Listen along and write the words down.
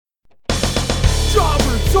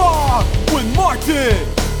Martin!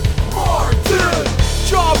 Martin!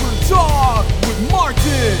 Jobber Talk with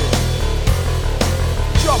Martin!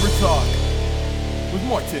 Jobber Talk with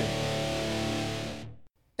Martin.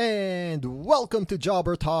 And welcome to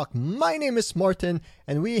Jobber Talk. My name is Martin,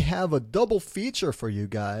 and we have a double feature for you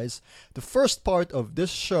guys. The first part of this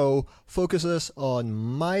show focuses on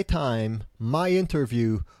my time, my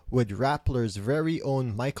interview with Rappler's very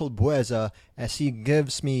own Michael Bueza as he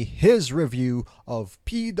gives me his review of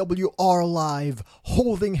PWR Live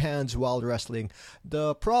Holding Hands While Wrestling.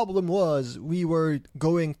 The problem was we were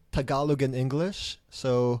going Tagalog and English,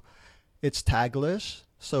 so it's Taglish.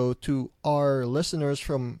 So to our listeners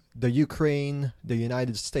from the Ukraine, the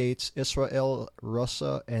United States, Israel,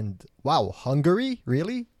 Russia, and Hungary?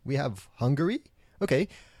 Really? We have Hungary? Okay.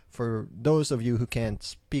 For those of you who can't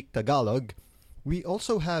speak Tagalog, we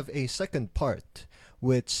also have a second part,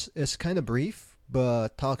 which is kind of brief,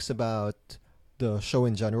 but talks about the show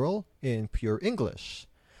in general in pure English,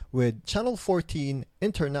 with Channel 14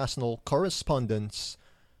 international correspondents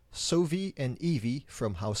Sovi and Evie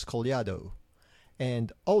from House Collado.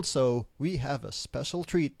 And also, we have a special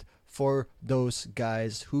treat for those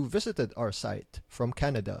guys who visited our site from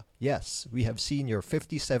Canada. Yes, we have seen your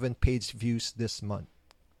 57-page views this month,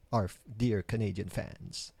 our dear Canadian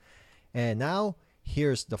fans. And now,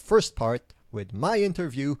 here's the first part with my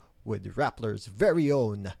interview with Rappler's very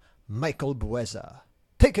own Michael Bueza.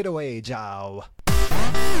 Take it away, Jao!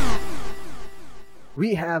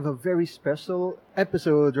 We have a very special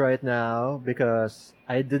episode right now because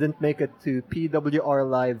I didn't make it to PWR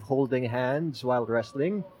Live Holding Hands While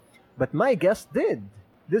Wrestling, but my guest did.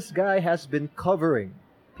 This guy has been covering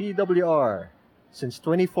PWR since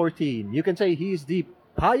 2014. You can say he's the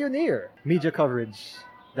pioneer media coverage.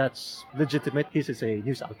 That's legitimate. This is a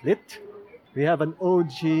news outlet. We have an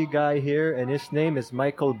OG guy here, and his name is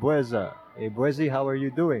Michael Bueza. Hey, Buezi, how are you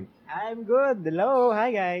doing? I'm good. Hello.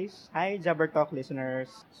 Hi, guys. Hi, Jabber Talk listeners.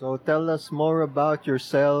 So tell us more about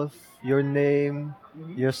yourself, your name,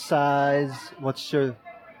 your size, what's your...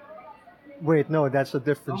 Wait, no, that's a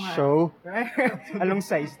different show. Anong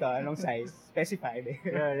size to? Anong size? Specified.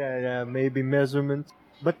 Yeah, maybe measurement.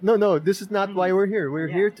 But no, this is not why we're here. We're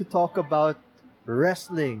here to talk about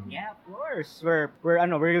wrestling. Yeah, of course. We're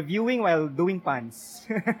reviewing while doing puns.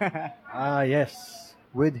 Yes.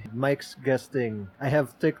 With Mike's guesting, I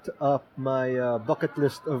have ticked up my bucket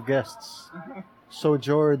list of guests. So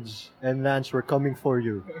George and Lance were coming for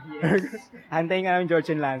you. Yes. Hantayin nga namin George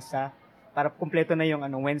and Lance, ha? Para kumpleto na yung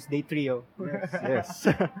Wednesday trio. Yes.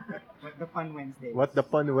 What the Fun Wednesdays. What the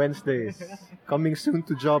Fun Wednesdays. Coming soon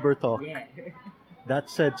to Jobber Talk. Yeah. That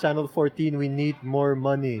said, Channel 14, we need more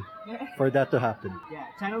money for that to happen. Yeah,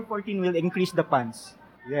 Channel 14 will increase the puns.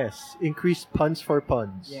 Yes, increase puns for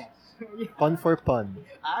puns. Yes. Pun for pun.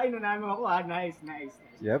 Ay, nanalo ako, ha? Nice.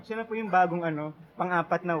 Yep. Siya na po yung bagong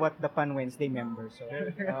pang-apat na What the Fun Wednesday member. So,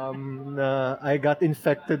 I got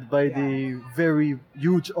infected by the very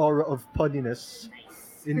huge aura of punniness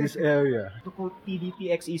in this area. to quote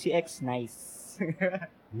TDPXECX, nice.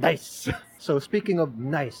 Nice. So speaking of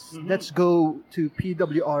nice, let's go to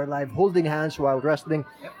PWR Live Holding Hands While Wrestling.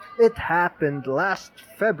 Yep. It happened last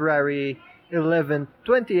February 11,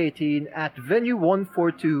 2018 at Venue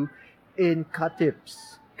 142 in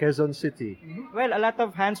Katips, Quezon City. Well, a lot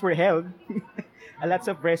of hands were held. A lot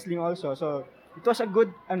of wrestling also. So it was a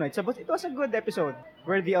good it was a good episode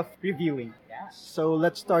worthy of reviewing. Yeah. So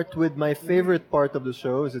let's start with my favorite part of the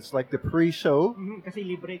show. It's like the pre-show. Kasi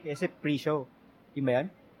libre kasi pre-show. Di ba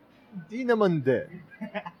yan? Di naman din.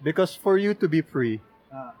 Because for you to be pre,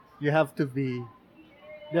 there has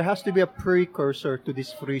to be a precursor to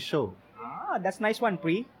this free show. That's nice one,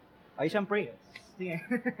 pre. Ayos ang pre. Sige.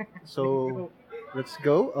 So, let's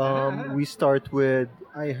go. We start with,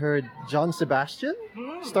 I heard John Sebastian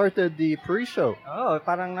started the pre-show.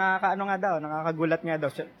 Parang nakakagulat nga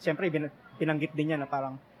daw. Siyempre, pinanggit din niya na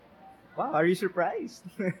parang, wow, are you surprised?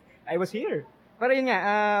 I was here. Pero yun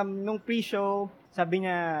nga, nung pre-show, sabi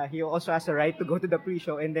niya, he also has a right to go to the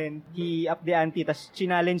pre-show, and then he upped the ante, tas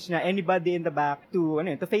challenge niya anybody in the back to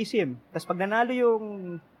face him. Tas pag nanalo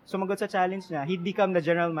yung sumagot sa challenge niya, he'd become the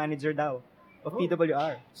general manager daw of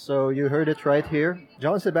PWR. So you heard it right here.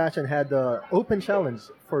 John Sebastian had the open challenge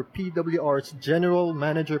for PWR's general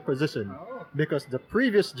manager position because the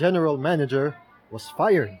previous general manager was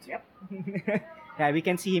fired. Yep. Yeah, we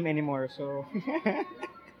can't see him anymore. So,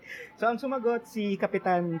 ang sumagot si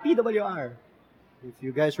Kapitan PWR. If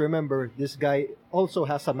you guys remember, this guy also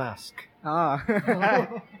has a mask.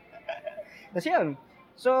 Tapos yun.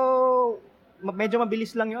 So, medyo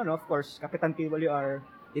mabilis lang yun, of course. Kapitan PWR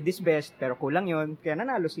did his best, pero kulang yun. Kaya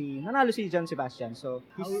nanalo si John Sebastian. So,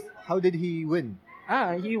 how did he win?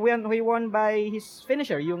 He won by his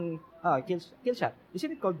finisher, yung kill shot.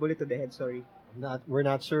 Isn't it called bullet to the head? Sorry. We're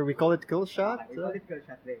not sure. We call it kill shot. We call it kill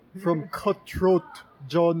shot then. From Cutthroat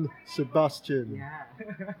John Sebastian. Yeah.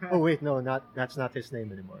 Oh wait, no, that's not his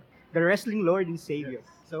name anymore. The wrestling lord and savior.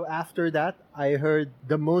 So after that, I heard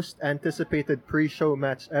the most anticipated pre-show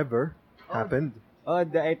match ever happened.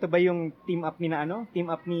 Ito ba yung team up ni Team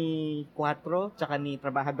up ni Cuatro tsaka ni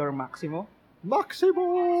Trabajador Maximo? Maximo!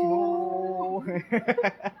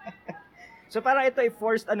 So parang ito ay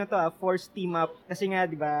forced team up kasi nga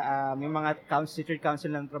 'di ba yung mga secret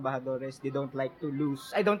council ng trabahadores, they don't like to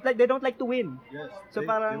lose. They don't like to win. Yes. So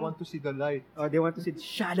parang they want to see the light. They want to see the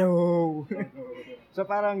shadow. So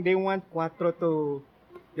parang they want Cuatro to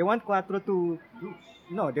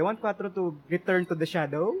return to the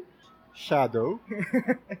shadow. Shadow?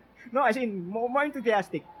 No, as in more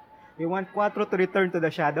enthusiastic. They want Cuatro to return to the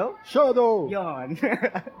shadow. Shadow! Yon.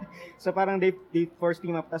 So parang they forced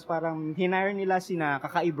team up, tas parang hinire nila sina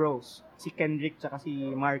Kakai Bros, si Kendrick tsaka si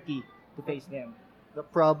Marky to face them. The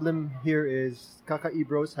problem here is Kakai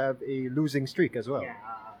Bros have a losing streak as well. Yeah.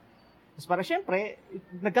 Tas parang syempre,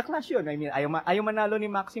 nagka-clash yun. I mean, ayaw manalo ni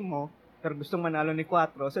Maximo, pero gustong manalo ni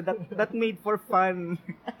Cuatro. So that made for fun.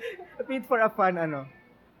 That made for a fun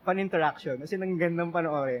interaction. Kasi nang gandang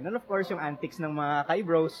panoorin. And of course, yung antics ng mga Kakai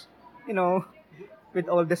Bros, with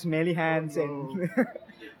all the smelly hands and...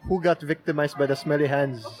 Who got victimized by the smelly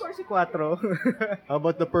hands? Of course, si Cuatro. How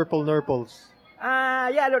about the purple nurples?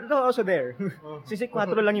 Yeah, they're also there. Si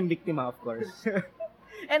Cuatro lang yung biktima, of course.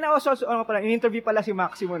 And also, in-interview pala si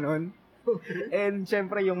Maximo noon. And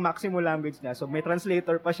syempre, yung Maximo language niya. So, may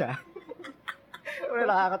translator pa siya.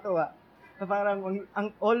 Nakakatawa. So, parang, ang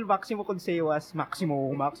all Maximo could say was, Maximo.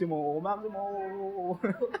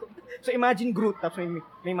 So, imagine Groot, tapos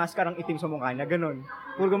may maskarang itim sa mukha niya, ganun.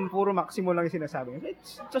 Puro Maximo lang yung sinasabi.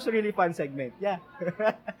 It's just a really fun segment. Yeah.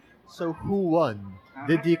 So, who won?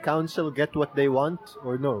 Did the council get what they want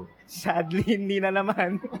or no? Sadly, hindi na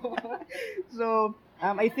naman. So,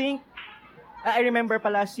 I think, I remember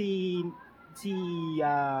pala si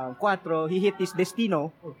Cuatro, he hit his Destino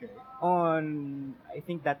on, I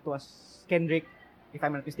think that was Kendrick, if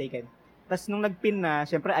I'm not mistaken. Tapos nung nagpin na,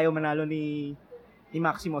 syempre ayaw manalo ni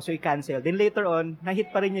Maximo, so i-cancel. Then later on,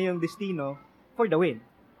 na-hit pa rin niya yung Destino for the win.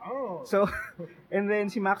 Oh. So, and then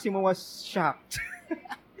si Maximo was shocked.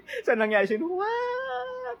 So nangyari siya,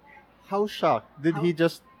 what? How shocked? Did he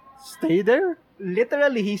just stay there?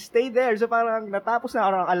 Literally, he stayed there. So parang natapos na,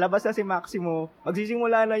 parang alabas na si Maximo,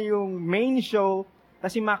 magsisimula na yung main show,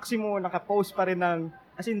 tapos si Maximo naka-pose pa rin ng,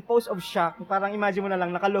 as in pose of shock, parang imagine mo na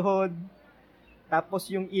lang, nakaluhod,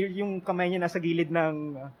 tapos yung kamay niya nasa gilid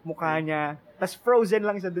ng mukha niya, tapos frozen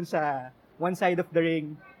lang siya dun sa one side of the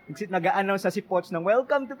ring. Nag-a-announce na si Poch ng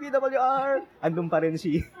welcome to PWR. Andun pa rin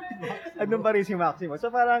si Maximo.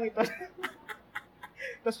 So parang it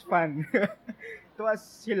was fun. It was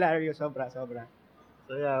hilarious, sobra. So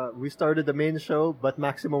yeah, we started the main show, but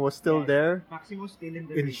Maximo was still there. Maximo still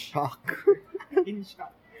in the In ring. shock. In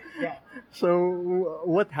shock. Yeah. So,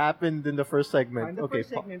 what happened in the first segment?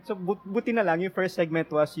 First segment, so buti na lang, yung first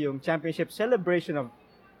segment was yung championship celebration of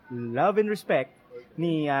love and respect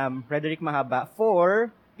ni Frederick Mahaba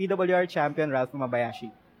for PWR champion Ralph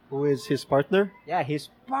Mabayashi. Who is his partner? Yeah,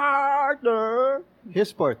 his partner.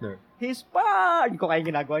 Hindi ko kaya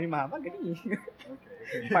ginagawa ni Mahaba. Galing.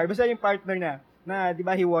 Okay. Basta yung partner na di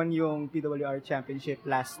ba he won yung PWR championship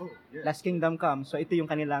last Kingdom Come. So ito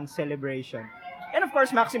yung kanilang celebration. And of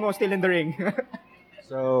course, Maximo still in the ring.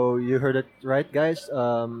 So, you heard it right, guys.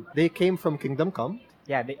 They came from Kingdom Come.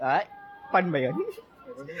 Yeah, fun ba yun?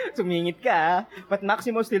 Sumingit ka, but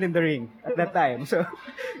Maximo still in the ring at that time. So,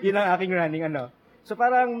 yun ang aking running So,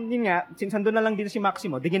 parang, yun nga, since andun na lang din si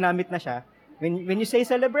Maximo, di ginamit na siya. When you say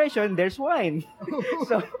celebration, there's wine.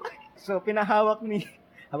 So pinahawak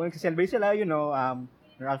habang nagsa-celebrate sila,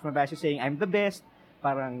 Ralph Mabayashi saying, I'm the best.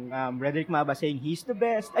 Parang Frederick Mahaba saying he's the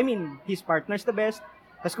best. I mean, his partner's the best.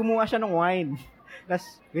 Tapos kumuha siya ng wine.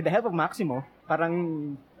 Tapos with the help of Maximo,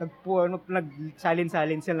 parang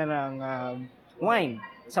nagsalin-salin sila ng wine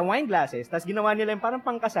sa wine glasses. Tapos ginawa nila yung parang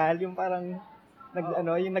pangkasal, yung parang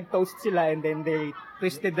yung nag-toast sila and then they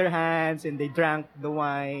twisted their hands and they drank the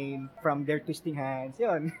wine from their twisting hands.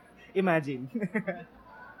 Yun. Imagine.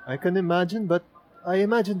 I can imagine, but I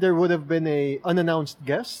imagine there would have been a unannounced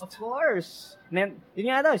guest. Of course. Yun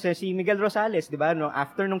nga daw, si Miguel Rosales, di ba? No,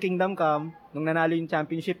 after nung Kingdom Come, nung nanalo yung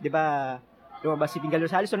championship, di ba? Lumabas si Miguel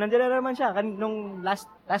Rosales. So, nandiyan na naman siya. Nung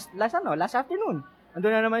last afternoon.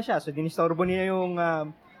 Nandun na naman siya. So, dinistorbo niya yung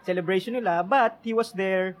celebration nila. But, he was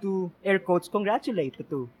there to, air quotes, congratulate the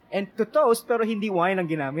two. And to toast, pero hindi wine ang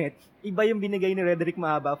ginamit. Iba yung binigay ni Frederick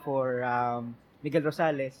Mahaba for Miguel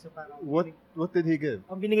Rosales. So parang What did he give?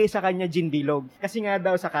 ang binigay sa kanya, gin bilog. Kasi nga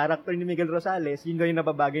daw sa character ni Miguel Rosales, yun daw yung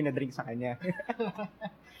nababagay na drink sa kanya.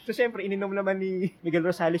 So, syempre, ininom naman ni Miguel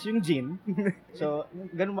Rosales yung gin. So,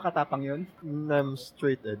 ganun makatapang yun. I'm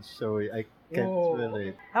straight edge, so I can't Oh.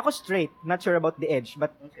 relate. Ako straight, not sure about the edge, but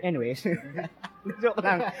anyways. Joke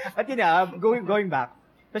lang. At yun na, going back.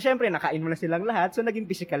 So, syempre, nakain mo na silang lahat, so naging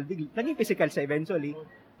physical siya eventually.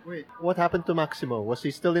 Wait, what happened to Maximo? Was he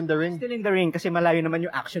still in the ring? Still in the ring kasi malayo naman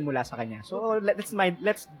yung action mula sa kanya. So,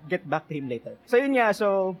 let's get back to him later. So, yun nga.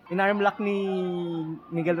 So, in-armlock ni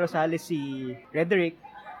Miguel Rosales si Rederick.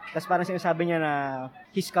 Tapos parang sinasabi niya na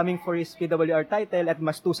he's coming for his PWR title at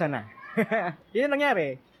mastusa na. Yun ang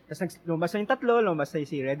nangyari. Tapos lumabas na yung tatlo, lumabas na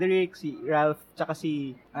si Rederick, si Ralph, tsaka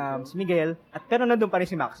si Miguel. At pero nandun pa rin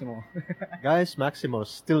si Maximo. Guys,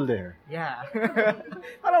 Maximo's still there. Yeah.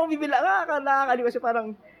 Parang bibila, nakakaliwa siya,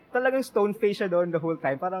 parang talagang stone face siya doon the whole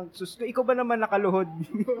time. Parang, ikaw ba naman nakaluhod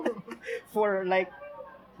for like,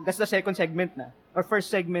 that's the second segment na, or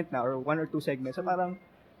first segment na, or 1 or 2 segments. So parang,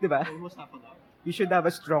 di ba? Almost half an hour. You should have a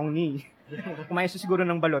strong knee. Kumain siya siguro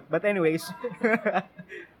ng balot. But anyways,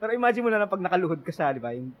 pero imagine mo na lang pag nakaluhod ka sa, di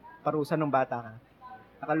ba, yung parusa ng bata ka.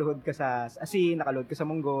 Nakaluhod ka sa asin, nakaluhod ka sa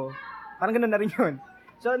munggo. Parang ganun na rin yun.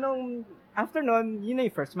 So, after nun, yun na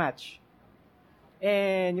yung first match.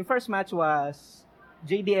 And yung first match was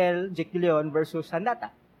JDL, Jake De Leon versus Sandata.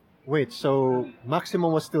 Wait, so Maximo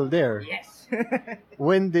was still there? Yes!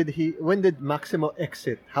 When did Maximo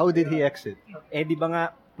exit? How did he exit? Eh, di ba nga,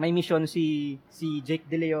 may mission si Jake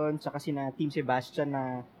De Leon tsaka si na Team Sebastian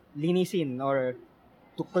na linisin or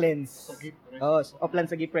to cleanse. Oplan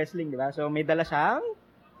sa Gip Wrestling, di ba? So, may dala siyang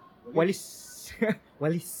walis.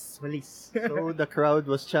 Walis. So the crowd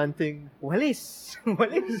was chanting, Walis.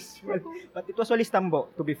 But it was walis tambo,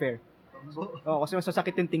 to be fair. Kasi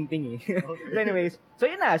masasakit yung tingting eh. But anyways, so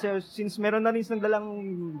yun na. So, since meron na rin silang dalang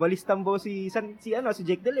walis tambo si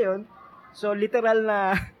Jake De Leon, so literal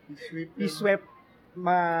na he swept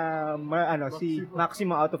si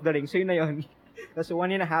Maximo out of the ring. So yun na yun. That's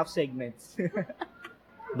 1.5 segments.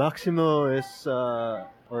 Maximo is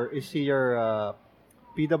he your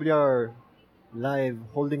PWR live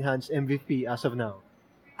holding hands MVP as of now?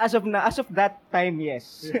 As of that time,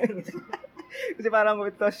 yes. Kasi parang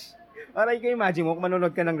parang you can imagine mo kung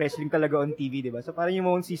manonood ka ng wrestling talaga on TV, di ba? So parang you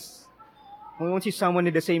won't see someone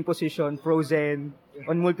in the same position, frozen,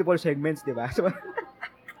 on multiple segments, di ba? So,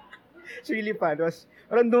 it's really fun.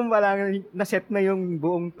 Parang doon pa lang, naset na yung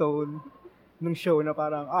buong tone ng show na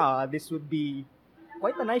parang, this would be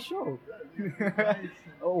quite a nice show.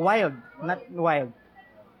 Wild, not wild,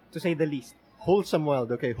 to say the least. Wholesome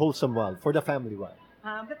wild, okay, wholesome wild for the family wild.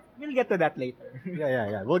 But we'll get to that later.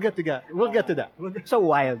 Yeah. We'll get to that. So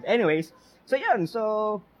wild. Anyways, so yun.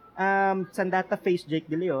 So, Sandata faced Jake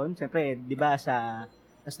De Leon. Siyempre, di ba,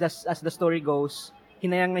 as the story goes,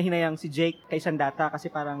 hinayang si Jake kay Sandata kasi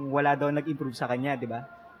parang wala daw nag-improve sa kanya, di ba?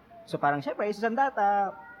 So parang, siyempre, si Sandata,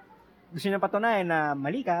 gusto niya patunayan na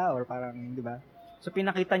mali ka, or parang, di ba? So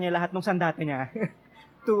pinakita niya lahat ng Sandata niya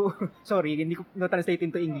hindi ko na-translate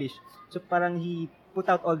into English. So parang he put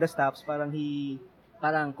out all the stops, parang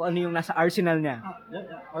kung ano yung nasa arsenal niya.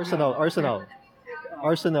 Arsenal.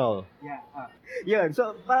 Yeah. Yun.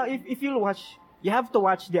 So, parang if you'll watch, you have to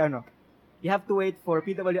watch you have to wait for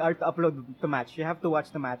PWR to upload the match. You have to watch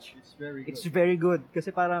the match. It's very good. Kasi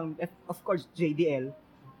parang, of course, JDL.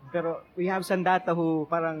 Pero we have Sandata who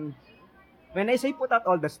parang, when I say put out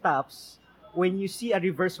all the stops, when you see a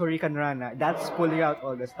reverse Hurricane Rana, that's pulling out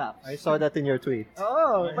all the stops. I saw that in your tweet.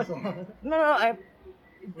 Oh, but, no,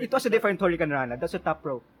 it was a different Hurricane Rana. That's a top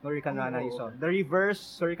rope Hurricane Rana you saw. The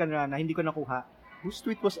reverse Hurricane Rana, hindi ko nakuha. Whose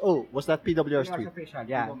tweet was that PWR's tweet?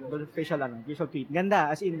 Yeah, the facial tweet. Ganda,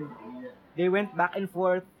 as in, they went back and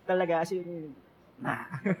forth talaga, as in,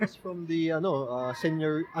 It's from the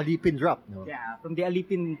senior Alipin drop, no? Yeah, from the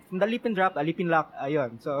Alipin drop, Alipin lock,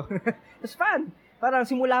 ayun. So, it's fun. Parang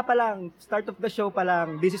simula pa lang, start of the show pa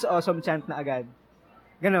lang, this is awesome chant na agad.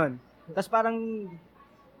 Ganon. Tapos parang,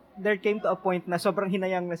 there came to a point na sobrang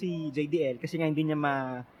hinayang na si JDL kasi nga hindi niya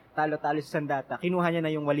matalo-talo si Sandata. Kinuha niya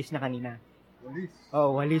na yung walis niya kanina. Walis?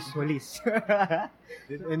 Oh, walis.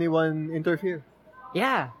 Did anyone interfere?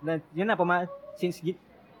 Yeah. Yun na, since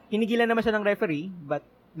hinigilan naman siya ng referee, but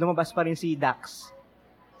lumabas pa rin si Dax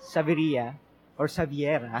Saveria or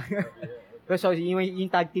Saviera. So,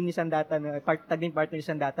 yung tag team ni Sandata, tag team partner ni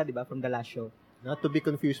Sandata, di ba, from the last show. Not to be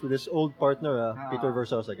confused with his old partner, Peter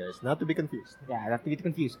Versosa, guys. Not to be confused. Yeah, not to be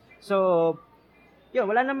confused. So,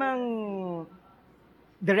 yun, wala namang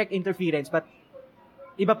direct interference, but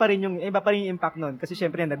iba pa rin yung impact nun. Kasi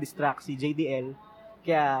syempre, na-distract si JDL.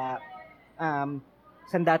 Kaya,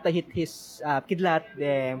 Sandata hit his kidlat,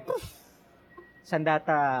 then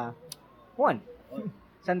Sandata won.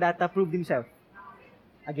 Sandata proved himself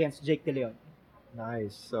against Jake De Leon.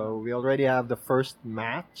 Nice. So we already have the first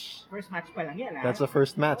match. First match pa lang yan, That's the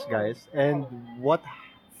first match, guys. And what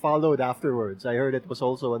followed afterwards? I heard it was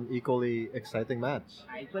also an equally exciting match.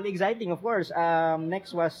 Equally exciting, of course.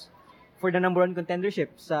 Next was for the number 1 contendership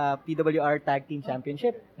sa PWR Tag Team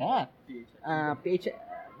Championship. Yeah. Tag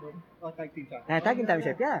Team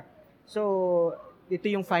Championship, yeah. So, ito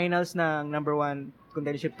yung finals ng number 1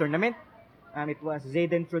 contendership tournament. It was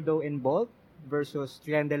Zayden Trudeau and Bolt versus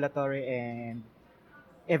Trian De La Torre and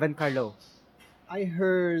Evan Carlo. I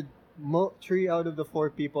heard 3 out of the 4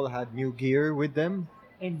 people had new gear with them.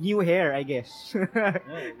 And new hair, I guess.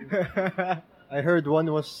 I heard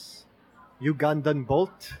one was Ugandan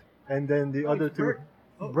Bolt, and then the other two,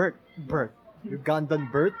 Bert.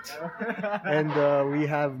 Ugandan Bert. And we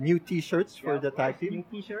have new T-shirts for the tag team.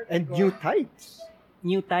 New t-shirt. And new tights.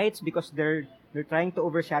 New tights because they're trying to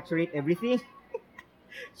oversaturate everything.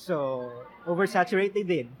 So, oversaturate they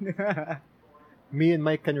did. Me and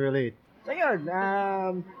Mike can relate. So yun,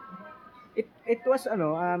 it was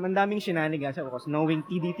ang daming shenanigans, of course, knowing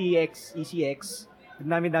TDTX, ECX, ang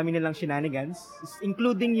dami-dami nilang shenanigans,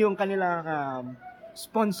 including yung kanilang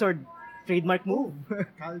sponsored trademark move.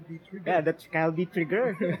 Calvi Trigger. Yeah, that's Calvi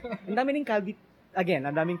Trigger. Ang dami ning Calvi, again,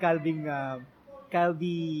 ang daming Calvi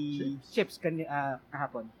chips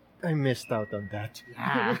kahapon. I missed out on that.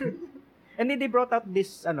 Yeah. And then they brought out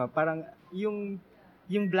this, parang yung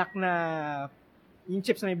black na, yung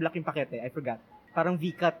chips na may black yung pakete, I forgot. Parang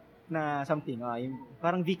V-cut na something. Yung,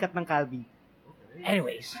 parang V-cut ng Calvi.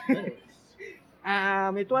 Anyways.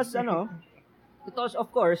 It was,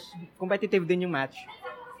 of course, competitive din yung match.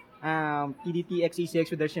 TDT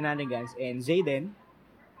XE6 with their shenanigans. And Zayden,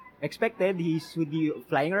 expected, he would be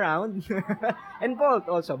flying around. And Bolt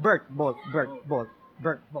also. Bert.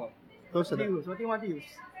 Close to that. What do you want to use?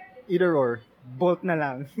 Either or. Bolt na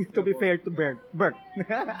lang. To be fair to Bert.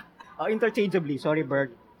 Interchangeably. Sorry,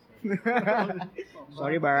 Bert.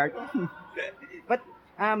 Sorry, Bert. But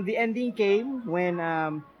the ending came when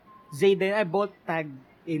Bolt tagged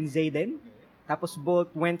in Zayden. Tapos Bolt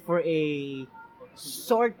went for a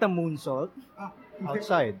sorta moonsault.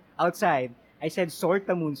 Outside. I said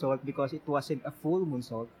sorta moonsault because it wasn't a full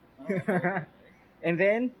moonsault. And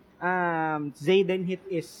then Zayden hit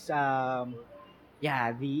his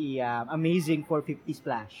the amazing 450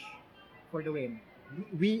 splash for the win.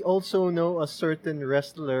 We also know a certain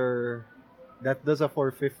wrestler that does a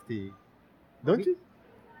 450. Don't you?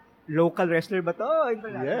 Local wrestler ba to?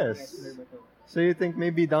 Yes. So you think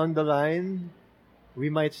maybe down the line, we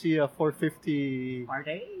might see a 450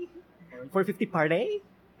 party? 450 party?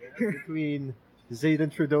 Between Zayden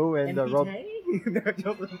Trudeau and Robin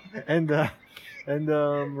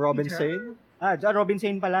Sane? Robin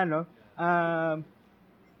Sane pala, no?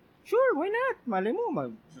 Sure, why not? Malay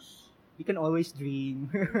mo, you can always dream.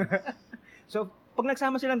 So, pag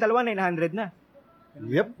nagsama silang dalawa, 900 na.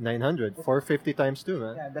 Yep, 900. 450 times 2,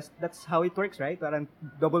 man. Yeah, that's how it works, right? Parang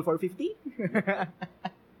double 450.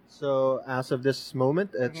 So, as of this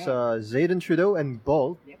moment, it's Zayden Trudeau and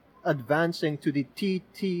Bolt advancing to the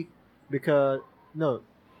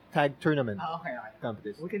tag tournament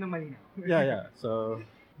competition. Okay na malinaw. Yeah. So,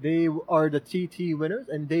 they are the TT winners,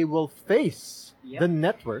 and they will face the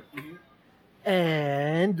network.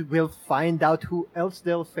 And we'll find out who else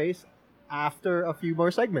they'll face after a few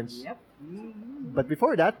more segments. Yep. But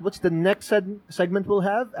before that, what's the next segment we'll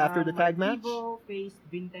have after the tag match? Martivo faced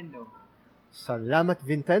Vintendo. Salamat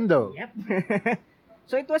Vintendo. Yep.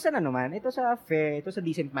 So it was it was a fair, it was a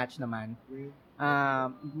decent match naman.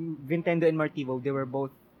 Vintendo and Martivo, they were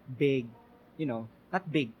both big, not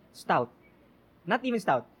big, stout. Not even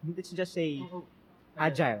stout. Let's just say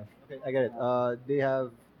agile. Okay, I get it.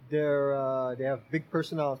 They have big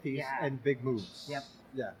personalities and big moves. Yep.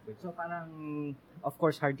 Yeah. So parang, of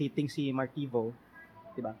course, hard hitting si Martivo,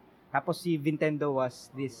 diba? Tapos si Vintendo was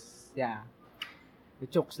this, the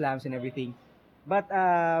choke slams and everything. But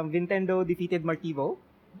Vintendo defeated Martivo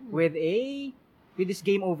with this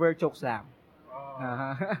game over choke slam.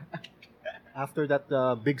 After that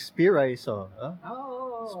big spear I saw.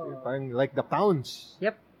 Spear, parang like the pounds.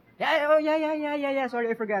 Yep. Yeah. Sorry,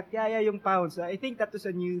 I forgot. Yeah, yung pounds. I think that was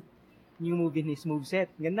a new move in his moveset.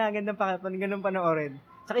 Gandang panoorin.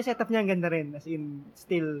 Saka yung setup niya ang ganda rin. As in,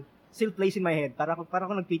 still plays in my head. Para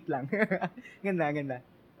ako nag-tweet lang. Ganda.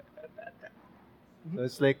 So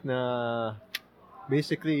it's like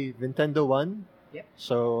basically Vintendo won. Yep.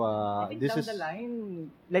 So I think this down is the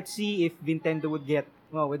line, let's see if Vintendo would get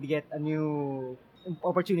a new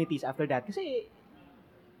opportunities after that. Kasi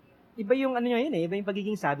iba yung ano niya yun eh, iba yung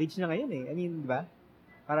pagiging savage niya ngayon eh. I mean, di ba?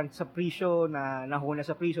 Parang sa pre-show na nahuna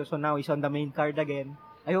sa pre-show, so now he's on the main card again.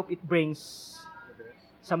 I hope it brings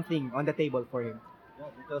something on the table for him.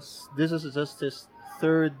 Yeah, because this is just his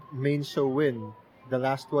third main show win. The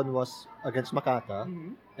last one was against Makata,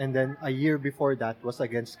 and then a year before that was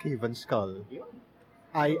against Caven Skull.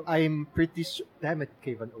 I'm pretty sure. Damn it,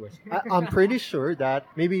 Caven OS. I'm pretty sure that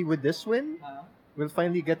maybe with this win, we'll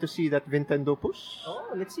finally get to see that Nintendo push.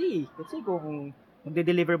 Oh, let's see. Let's see kung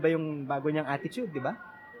magde-deliver ba yung bago niyang attitude, di ba?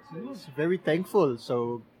 He's very thankful.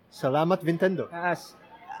 So, salamat Nintendo.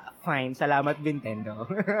 Fine, salamat Nintendo.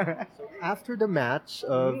 After the match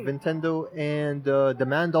of Nintendo and the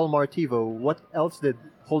Mandal Martivo, what else did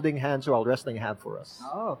Holding Hands While Wrestling have for us?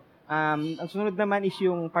 Ang sunod naman is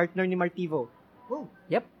yung partner ni Martivo. Oh.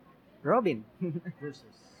 Yep. Robin.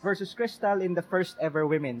 Versus Crystal in the first ever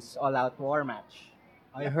women's all-out war match.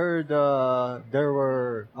 I heard there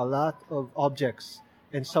were a lot of objects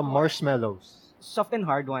and some marshmallows. Soft and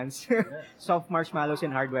hard ones. Soft marshmallows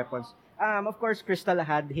and hard weapons. Of course, Crystal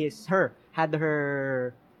had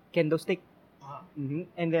her kendo stick.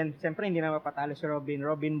 And then, siyempre, hindi na mapatalo si Robin.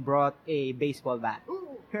 Robin brought a baseball bat.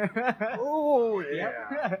 Oh,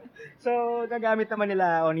 yeah. So, nagamit naman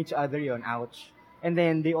nila on each other yon. Ouch. And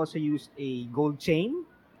then, they also used a gold chain.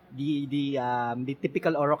 The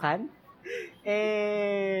typical Orokan.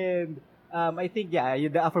 And, I think,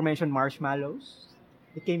 the aforementioned marshmallows.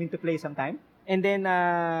 It came into play sometime. And then,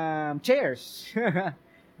 chairs.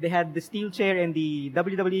 They had the steel chair and the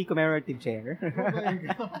WWE commemorative chair. Oh my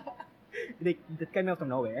God. That came out of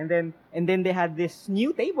nowhere. And then they had this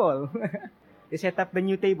new table. They set up the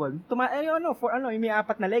new table. May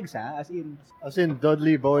apat na legs As in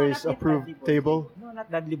Dudley Boy's approved table? No, not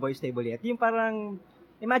Dudley Boy's table yet. Yung parang,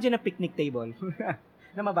 imagine a picnic table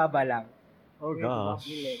na mababa lang. Oh gosh.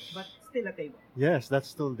 But still a table. Yes, that's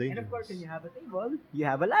still dangerous. And of course, when you have a table, you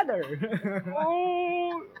have a ladder.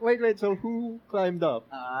 Oh! Wait, so who climbed up?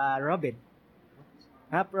 Robin.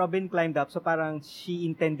 Robin climbed up, so parang she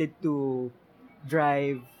intended to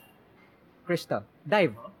drive Crystal.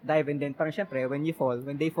 Dive, and then parang syempre, when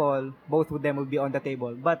they fall, both of them will be on the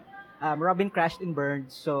table. But Robin crashed and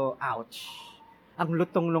burned, so ouch. Ang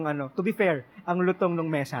lutong nung to be fair, ang lutong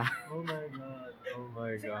nung mesa. Oh my God. Oh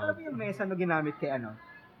my God. Alam mo yung mesa no ginamit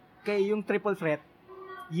kay yung triple threat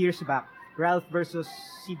years back, Ralph versus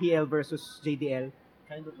CBL versus JDL.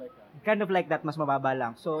 Kind of like that, mas mababa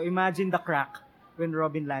lang. So imagine the crack when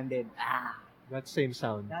Robin landed. That same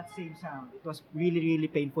sound. It was really, really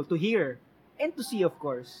painful to hear and to see, of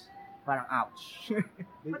course. Parang ouch.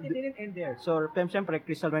 But it didn't end there. So syempre,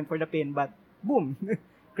 Crystal went for the pin, but boom,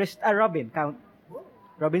 Robin count.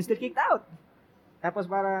 Robin still kicked out. Tapos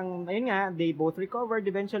parang, ayun nga, they both recovered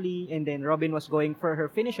eventually, and then Robin was going for her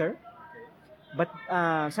finisher. But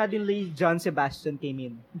suddenly, John Sebastian came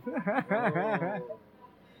in.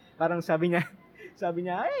 Parang sabi niya,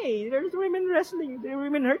 hey, there's women wrestling, there are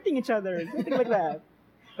women hurting each other, something like that.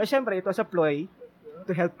 But syempre, it was a ploy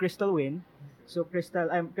to help Crystal win. So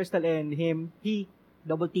Crystal and he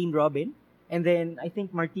double-teamed Robin. And then, I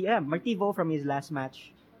think Martivo from his last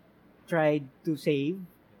match tried to save.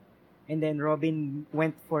 And then Robin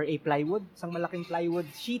went for a plywood, isang malaking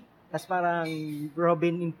plywood sheet. Tapos parang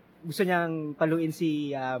Robin gusto niyang paluin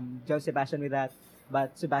si John Sebastian with that.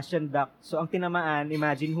 But Sebastian ducked. So ang tinamaan,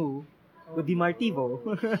 imagine who? Would be Martivo.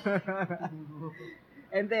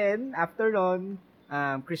 And then, after nun,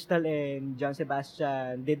 Crystal and John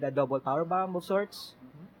Sebastian did a double powerbomb of sorts.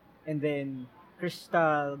 And then,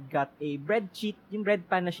 Crystal got a bread sheet, yung bread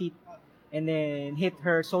pan na sheet. And then, hit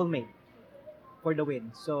her soulmate for the win.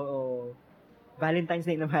 So, Valentine's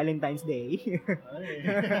Day na Valentine's Day.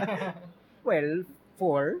 Well,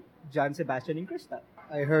 for John Sebastian and Crystal.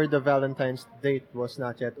 I heard the Valentine's date was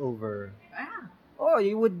not yet over. Oh,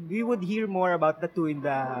 you would hear more about the two in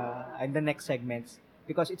the next segments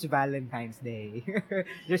because it's Valentine's Day.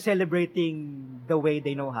 They're celebrating the way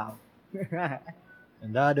they know how.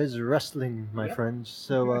 And that is wrestling, my friends.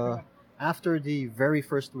 So, after the very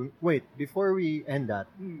first... Wait, before we end that,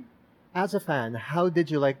 as a fan, how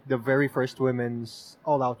did you like the very first women's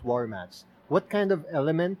all-out war match? What kind of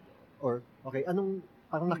element or... Okay, anong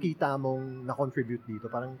parang nakita mong na-contribute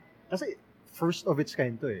dito? Parang... Kasi first of its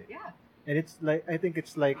kind to eh. Yeah. And it's like, I think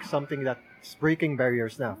it's like something that's breaking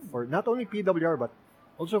barriers now for not only PWR but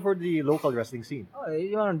also for the local wrestling scene. Oh,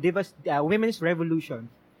 yun, women's revolution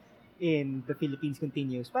in the Philippines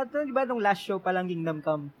continues. But di ba nung last show pa lang Kingdom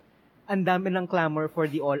Come, ang dami ng clamor for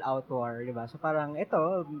the all-out war, di ba? So parang ito,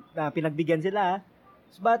 pinagbigyan sila.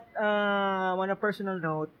 But on a personal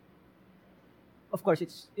note, of course,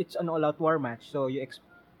 it's an all-out war match. So you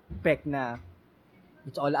expect na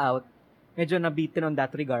It's all out. Medyo nabitin on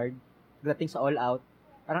that regard. Dating sa all out,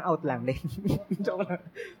 parang out lang din. Joke lang.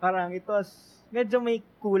 Parang it was, medyo may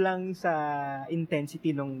kulang sa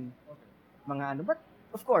intensity nung mga ano. But,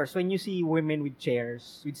 of course, when you see women with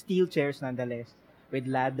chairs, with steel chairs nonetheless, with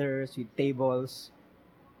ladders, with tables,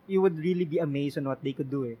 you would really be amazed on what they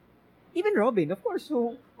could do Even Robin, of course,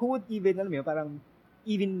 who would even, alam mo yun, parang,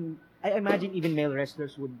 even, I imagine even male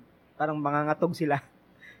wrestlers would, parang mangangatog sila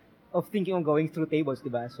of thinking of going through tables,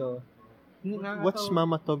 diba? So, What's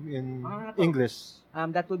mamatog in English?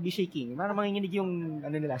 That would be shaking. Parang manginginig yung,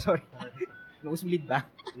 ano nila, sorry. Nosebleed ba?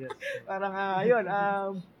 Yes. Parang, ayun,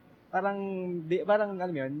 parang, alam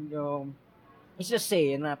mo yun, yung, let's just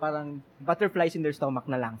say, na parang butterflies in their stomach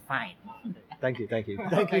na lang, fine. Thank you.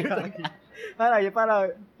 Parang,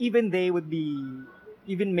 even they would be,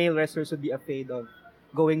 even male wrestlers would be afraid of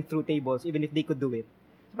going through tables, even if they could do it.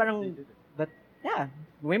 Parang, but, yeah,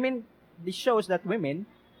 women, this shows that women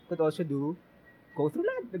could also go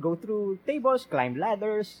through tables, climb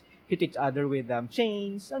ladders, hit each other with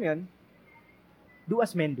chains, ano yun, do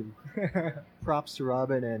as men do. Props to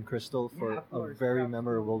Robin and Crystal for Yeah, of course. a very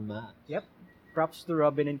memorable match. Yep. Props to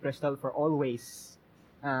Robin and Crystal for always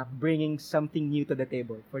bringing something new to the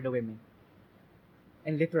table for the women.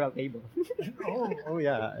 And literal table. Oh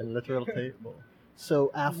yeah, a literal table.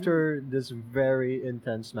 So after this very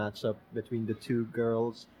intense matchup between the two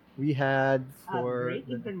girls, we had Great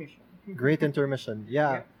the intermission. great intermission.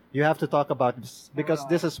 Yeah, you have to talk about this because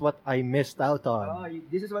this is what I missed out on.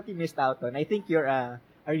 This is what you missed out on. I think are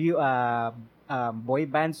you a boy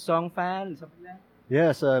band song fan? Something like that?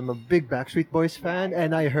 Yes, I'm a big Backstreet Boys fan,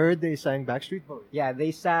 and I heard they sang Backstreet Boys. Yeah,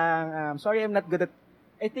 they sang, sorry, I'm not good at,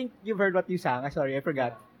 I think you've heard what you sang. Sorry, I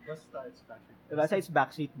forgot. Basta it's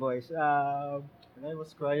Backstreet Boys. And I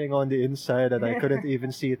was crying on the inside that I couldn't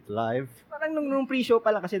even see it live. Parang nung pre-show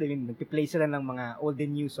pa lang kasi nagpi-play sila ng mga old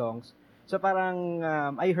and new songs. So parang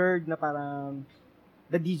I heard na parang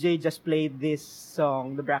the DJ just played this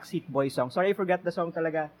song, the Backstreet Boys song. Sorry, I forgot the song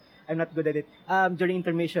talaga. I'm not good at it. During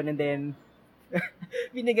intermission and then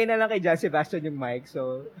binigay na lang kay John Sebastian yung mic.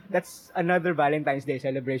 So that's another Valentine's Day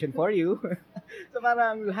celebration for you. So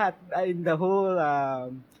parang lahat, the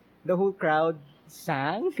whole crowd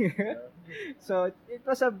sang. So it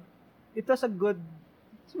was a good,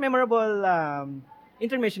 memorable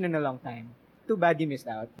intermission in a long time. Too bad you missed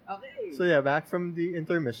out. Okay. So yeah, back from the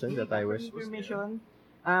intermission that I was. Intermission.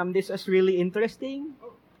 This is really interesting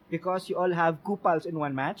because you all have Kupals in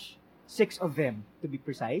one match. 6 of them, to be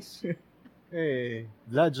precise. Hey,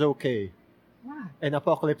 Vlad's okay. What? And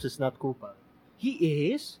Apocalypse is not Koopa.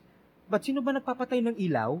 He is? But sino ba nagpapatay ng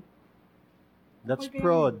ilaw? That's Okay.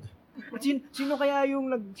 Prod. But sino kaya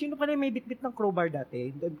sino kaya may bitbit ng crowbar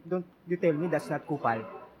dati? Don't you tell me that's not Kupal.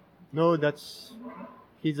 No, that's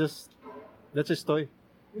his toy.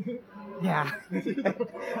 Yeah.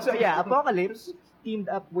 So yeah, Apocalypse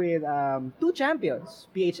teamed up with 2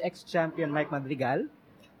 champions. PHX champion Mike Madrigal,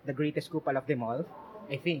 the greatest Kupal of them all,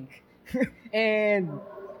 I think. And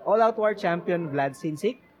All Out War champion Vlad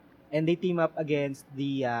Sinsik. And they team up against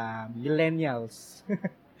the millennials.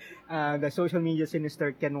 The social media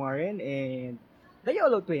sinister Ken Warren and the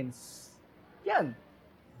YOLO twins. Yan.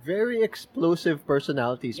 Very explosive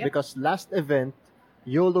personalities Yep. because last event,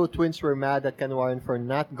 YOLO twins were mad at Ken Warren for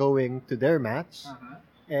not going to their match.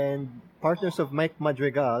 And partners of Mike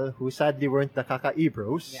Madrigal, who sadly weren't the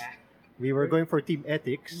Kakaibros, Yeah. we were going for team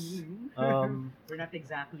ethics. They're not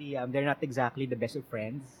exactly the best of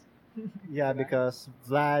friends. Yeah, because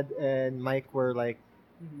Vlad and Mike were like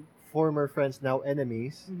former friends, now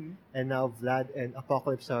enemies. And now Vlad and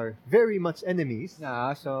Apocalypse are very much enemies.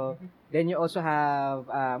 So then you also have,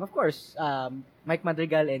 of course, Mike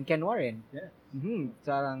Madrigal and Ken Warren. Yeah.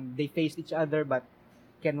 So they faced each other, but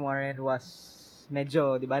Ken Warren was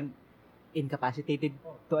medyo, di ba, incapacitated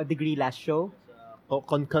to a degree last show.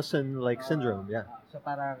 Concussion-like syndrome, yeah. So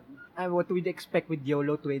parang, what would you expect with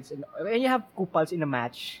YOLO twins? And when you have Kupals in a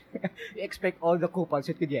match, you expect all the Kupals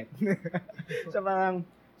you could get. So parang,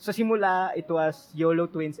 sa simula, it was YOLO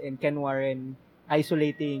twins and Ken Warren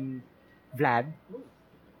isolating Vlad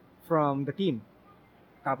from the team.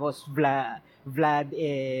 Tapos Vlad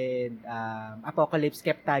and Apocalypse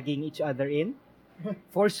kept tagging each other in,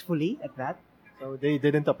 forcefully at that. So they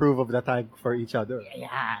didn't approve of the tag for each other.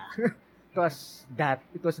 Yeah. It was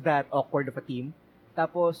that awkward of a team.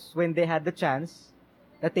 Tapos, when they had the chance,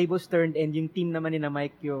 the tables turned and yung team naman ni na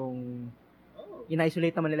Mike yung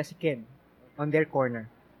in-isolate naman nila si Ken on their corner.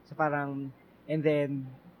 So parang, and then,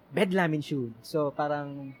 bedlam ensued. So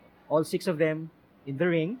parang, all 6 of them in the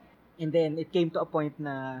ring. And then, it came to a point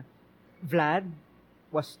na Vlad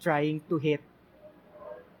was trying to hit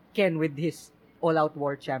Ken with his All Out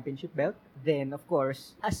War Championship belt. Then, of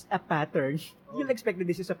course, as a pattern, you'll expect that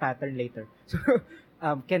this is a pattern later. So,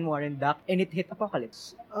 Ken Warren ducked, and it hit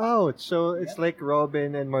Apocalypse. Oh, so it's like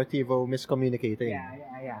Robin and Martivo miscommunicating.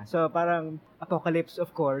 Yeah. So, parang Apocalypse,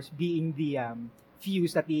 of course, being the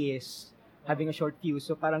fuse that he is, having a short fuse.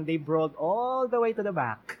 So, parang they brawled all the way to the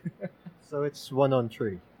back. So it's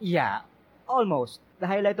 1-on-3. Yeah, almost. The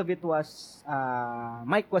highlight of it was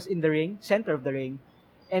Mike was in the ring, center of the ring,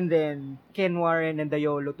 and then Ken Warren and the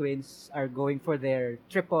YOLO twins are going for their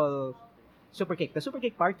triple super kick, the super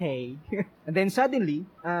kick party. And then suddenly,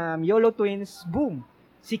 YOLO twins, boom!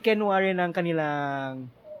 Si Ken Warren ang kanilang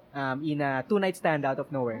in a two-night stand out of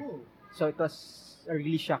nowhere. So it was a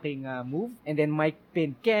really shocking move. And then Mike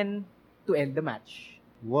pinned Ken to end the match.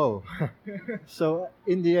 Whoa. So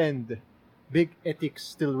in the end, Big Ethics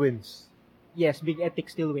still wins. Yes, Big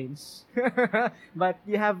Ethics still wins. But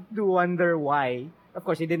you have to wonder why. Of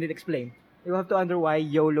course, he didn't explain. You have to wonder why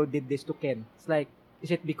YOLO did this to Ken. It's like,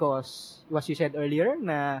 is it because, what you said earlier,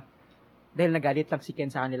 na dahil nagalit lang si Ken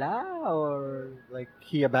sa kanila? Or Like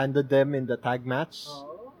he abandoned them in the tag match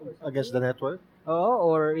against the network?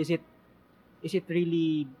 or is it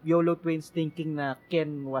really YOLO twins thinking na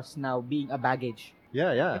Ken was now being a baggage?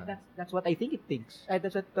 Yeah. That's what I think it thinks.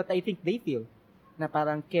 That's what I think they feel. Na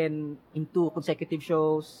parang Ken in 2 consecutive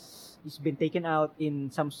shows, he's been taken out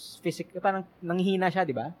in some physical, parang nanghihina siya,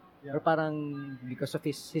 di ba? Yeah. Or parang because of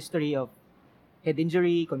his history of head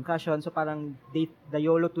injury, concussion, so parang the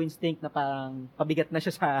YOLO twins think na parang pabigat na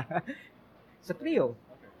siya sa sa trio.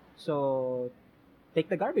 So take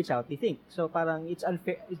the garbage out, they think. So parang it's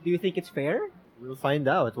unfair. Do you think it's fair? We'll find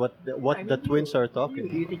out what the twins are talking.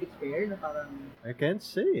 Do you think it's fair na parang I can't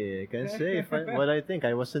say what I think.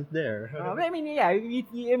 I wasn't there. I mean, yeah,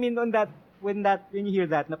 I mean on that when you hear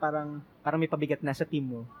that na parang may pabigat na sa team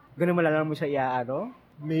mo. Ganun mo lang mo siya iaano.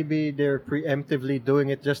 Maybe they're preemptively doing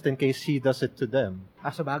it just in case he does it to them.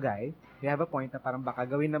 Sa bagay, you have a point na parang baka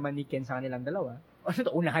gawin naman ni Ken sa kanilang dalawa. O so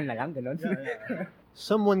unahan na lang ganun.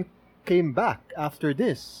 Someone came back after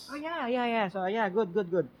this. Oh yeah. So yeah, good.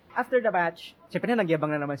 After the match, syempre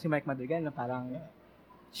nagyabang na naman si Mike Madrigal na parang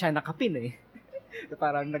siya nakapin eh. So,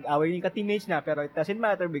 parang nag-away yung ka-teammates na pero it doesn't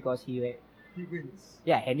matter because he wins.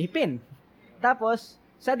 Yeah, and he pinned. Tapos,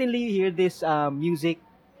 suddenly you hear this music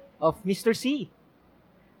of Mr. C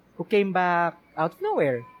who came back out of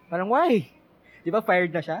nowhere. Parang why? Di ba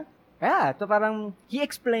fired na siya? Yeah, so parang he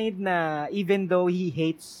explained na even though he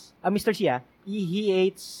hates Mr. C, he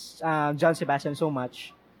hates John Sebastian so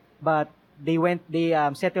much, but they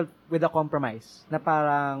settled with a compromise na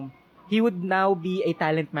parang he would now be a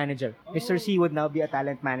talent manager. Mr. C would now be a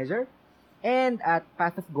talent manager. And at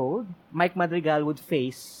Path of Gold, Mike Madrigal would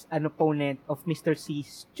face an opponent of Mr.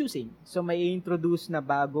 C's choosing. So may introduce na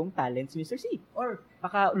bagong talent si Mr. C. Or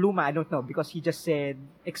baka luma, I don't know, because he just said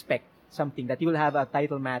expect something, that he will have a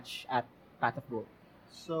title match at Path of Gold.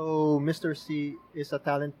 So Mr. C is a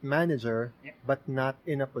talent manager, Yep. but not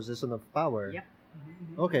in a position of power. Yep.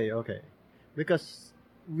 Okay. Because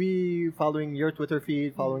we, following your Twitter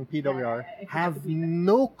feed, following PWR, have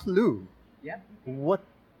no clue. Yep. What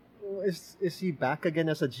is he back again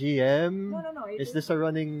as a GM? No. Is this a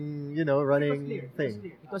running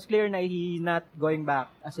thing? It was clear na he's not going back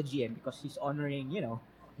as a GM because he's honoring,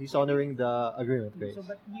 He's honoring the agreement, guys. So,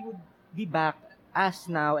 but he would be back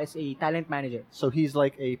now as a talent manager. So he's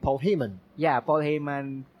like a Paul Heyman. Yeah, Paul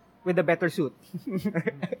Heyman with a better suit.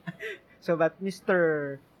 So, but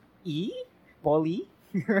Mr. Paul E?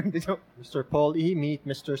 Mr. Paul E meet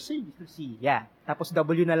Mr. C. Mr. C, yeah. Tapos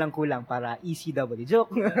W na lang kulang para ECW.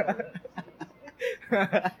 Joke.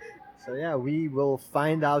 So yeah, we will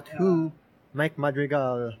find out who Mike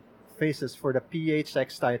Madrigal faces for the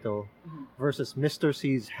PHX title versus Mr.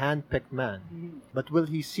 C's handpicked man. But will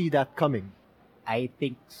he see that coming? I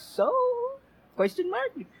think so. Question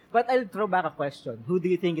mark. But I'll throw back a question. Who do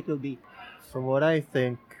you think it will be? From what I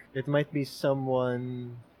think, it might be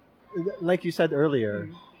someone, like you said earlier,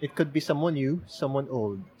 it could be someone new, someone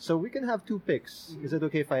old. So we can have 2 picks. Is it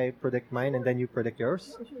okay if I predict mine and then you predict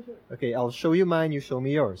yours? Sure. Okay, I'll show you mine, you show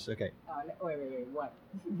me yours. Okay. Wait, what?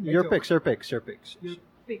 Your picks. Your picks.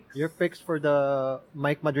 Your picks for the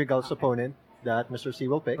Mike Madrigal's opponent that Mr. C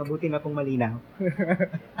will pick. Mabuti na pong malinaw.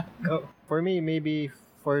 Go. For me, maybe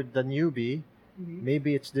for the newbie,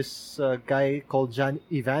 maybe it's this guy called John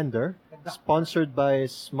Evander, sponsored by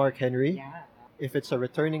Mark Henry. Yeah. If it's a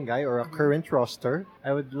returning guy or a current roster,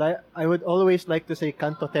 I would always like to say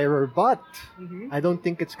Canto Terror, but I don't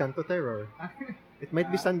think it's Canto Terror. It might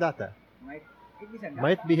be Sandata.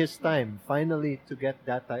 Might be his time finally to get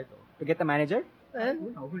that title. To get the manager?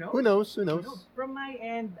 And Who knows? who knows? From my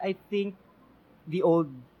end, I think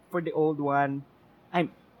for the old one,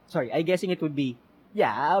 I guessing it would be,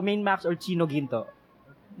 Main Max or Chino Ginto.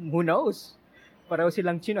 Who knows? Pareho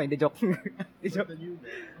silang Chino. Hindi, joke.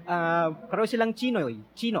 Pareho silang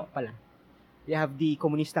Chino pala. You have the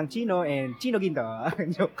komunistang Chino and Chino Ginto.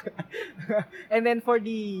 Joke. And then for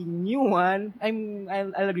the new one,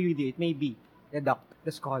 I'll agree with you. It may be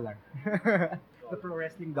the scholar. The pro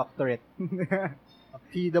wrestling doctorate. A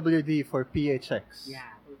PWD for PHX. Yeah,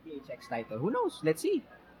 for PHX title. Who knows? Let's see.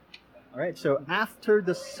 All right. So after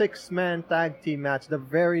the 6-man tag team match, the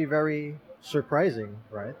very, very surprising,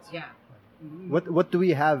 right? Yeah. What do we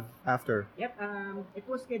have after? Yep. It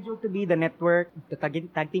was scheduled to be the network, the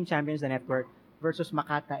tag team champions, the network versus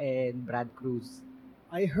Makata and Brad Cruz.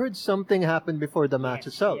 I heard something happened before the match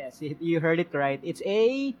itself. Yes, you heard it right. It's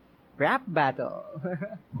a rap battle.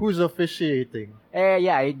 Who's officiating?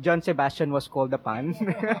 John Sebastian was called upon.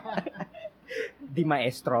 The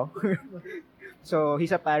maestro. So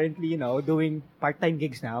he's apparently, doing part-time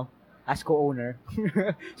gigs now as co-owner.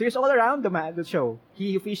 So he's all around the show.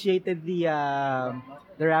 He officiated the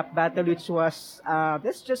rap battle, which was,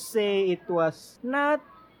 let's just say it was not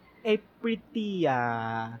a pretty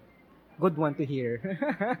good one to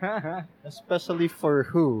hear. Especially for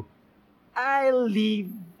who? I'll leave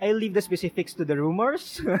the specifics to the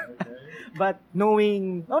rumors. But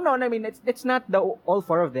knowing, it's not all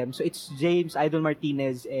four of them. So it's James, Idol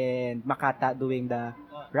Martinez, and Makata doing the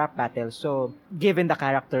rap battle. So given the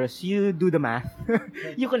characters, you do the math.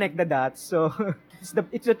 You connect the dots. So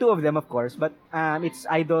it's the two of them, of course. But it's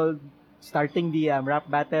Idol starting the rap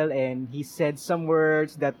battle, and he said some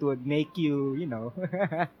words that would make you,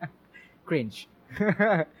 cringe.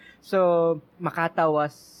 So Makata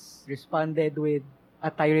responded with a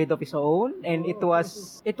tirade of his own, and it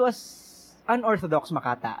was unorthodox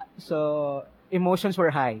Makata. So emotions were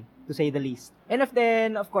high, to say the least. And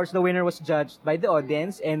then, of course, the winner was judged by the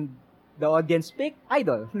audience, and the audience picked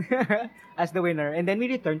Idol as the winner. And then we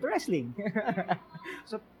returned to wrestling.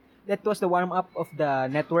 So that was the warm-up of the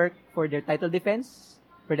network for their title defense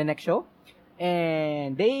for the next show.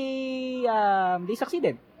 And they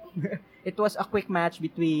succeeded. It was a quick match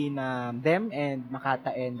between them and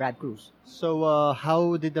Makata and Brad Cruz. So,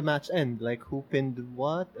 how did the match end? Like, who pinned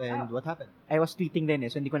what and what happened? I was tweeting din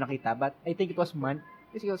so hindi ko nakita. But I think it was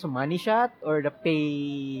money shot or the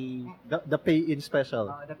pay... The pay-in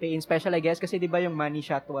special. The pay-in special, I guess. Kasi di ba yung money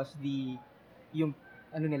shot was yung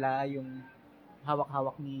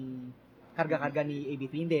hawak-hawak ni... Karga-karga ni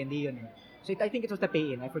AB3. Hindi yun. So I think it was the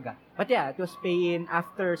pay-in. I forgot. But yeah, it was pay-in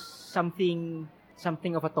after something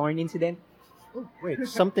of a torn incident. Oh, wait,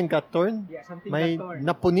 something got torn? Yeah, something May got torn.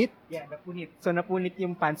 napunit? Yeah, napunit. So napunit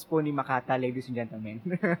yung pants po ni Makata, ladies and gentlemen,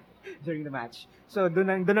 during the match. So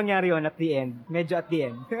doon nangyari yun at the end. Medyo at the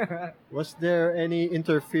end. Was there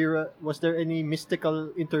any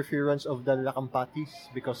mystical interference of the Lakampatis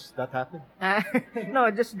because that happened? No,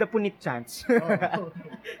 just the punit chance.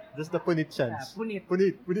 Just the punit chance. Punit.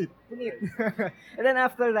 Punit. And then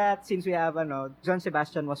after that, since we have John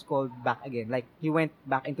Sebastian was called back again. Like he went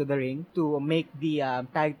back into the ring to make the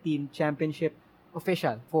tag team championship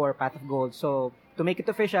official for Path of Gold. So to make it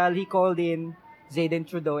official, he called in Zayden,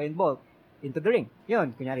 Trudeau, and Bolt into the ring.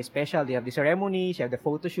 Yun, kunyari special. They have the ceremonies, you have the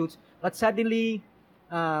photo shoots. But suddenly,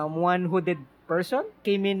 one hooded person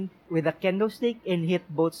came in with a kendo stick and hit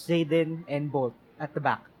both Zayden and Bolt at the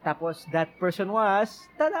back. Tapos that person was,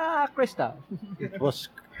 tada, Crystal. It was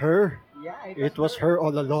her? Yeah, it was her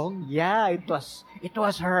all along? Yeah, it was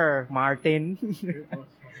her, Martin. It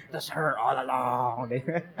was her all along.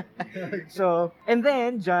 So, and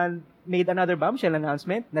then John made another bombshell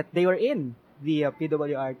announcement that they were in the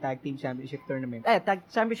PWR Tag Team Championship Tournament. Tag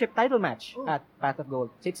Championship title match at Path of Gold.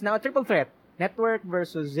 So it's now a triple threat. Network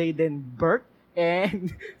versus Zayden Burt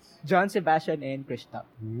and John Sebastian and Christoph.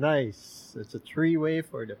 Nice. It's a three-way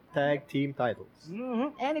for the tag team titles.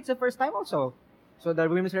 Mm-hmm. And it's the first time also. So the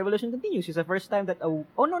Women's Revolution continues. It's the first time that... Oh,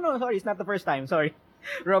 no, sorry. It's not the first time. Sorry.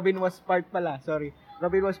 Robin was part pala. Sorry.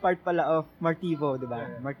 Robin was part pala of Martivo, diba?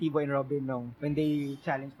 Yeah. Martivo and Robin when they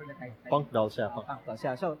challenged for the title. Punk dolls, yeah. Punk dolls,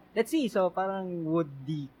 yeah. So, let's see. So, parang would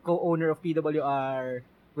the co-owner of PWR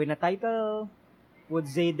win a title? Would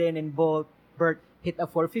Zayden and Burt hit a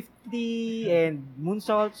 450 and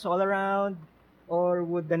moonsaults all around? Or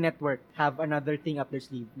would the network have another thing up their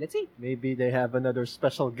sleeve? Let's see. Maybe they have another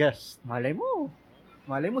special guest. Malay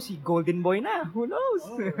mo si Golden Boy na. Who knows?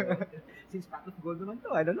 Oh, right. Since Path of Gold naman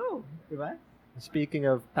to, I don't know. Diba? Speaking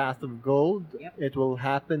of Path of Gold, yep. It will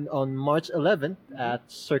happen on March 11th at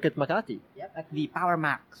Circuit Makati. Yep, at the Power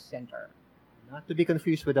Max Center. Not to be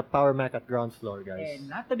confused with the Power Mac at ground floor, guys. And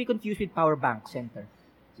not to be confused with Power Bank Center.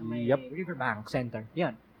 So yep. Riverbank Center.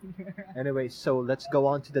 Yan. Anyway, so let's go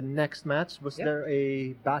on to the next match. Was Yep. there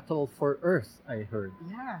a battle for Earth, I heard?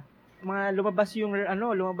 Yeah. Lumabas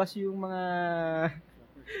yung mga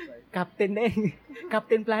Captain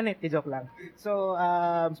Captain Planet, joke lang. So,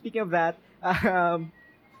 speaking of that,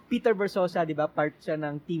 Peter Versosa, 'di ba, part siya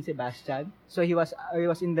ng Team Sebastian. So he was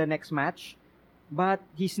in the next match, but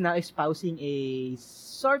he's now espousing a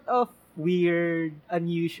sort of weird,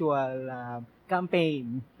 unusual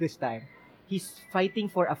campaign this time. He's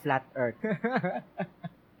fighting for a flat Earth.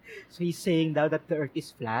 So he's saying now that the Earth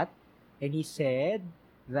is flat, and he said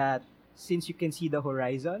that since you can see the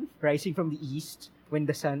horizon rising from the east when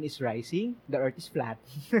the sun is rising, the Earth is flat.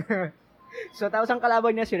 So, tapos ang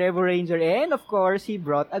kalaban niya si Revo Ranger, and of course, he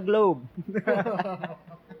brought a globe.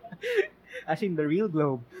 As in the real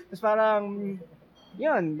globe. Tapos parang,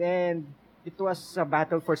 yun, and it was a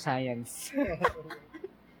battle for science.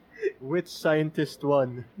 Which scientist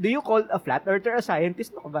won? Do you call a flat earther a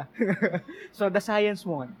scientist? Ano ba? So, the science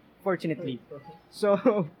won, fortunately. So,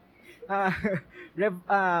 uh,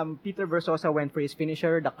 Peter Versosa went for his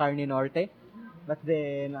finisher, the Carne Norte. But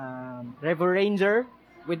then, Revo Ranger,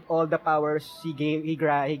 with all the powers he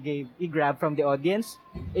grabbed from the audience,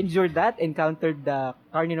 endured that, encountered the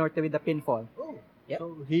Carne Norte with the pinfall. Oh, Yep.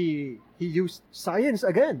 so he used science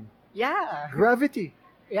again. Yeah, Gravity.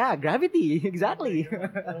 yeah, gravity, exactly.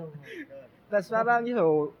 Oh That's parang,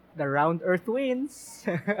 the round earth wins.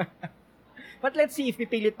 But let's see if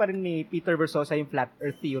pipilit pa rin ni Peter Versosa yung flat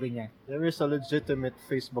earth theory niya. There is a legitimate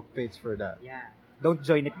Facebook page for that. Yeah. Don't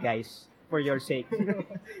join it, guys. For your sake.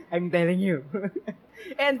 I'm telling you.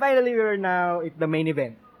 And finally, we're now at the main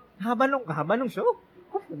event. Haba nung show.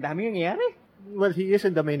 Ang daming nangyayari. Well, he is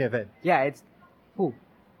in the main event. Yeah, it's... Who?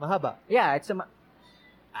 Mahaba. Yeah, it's a...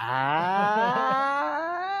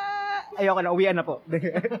 Ayoko na, uwian na po.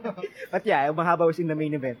 But yeah, Mahaba was in the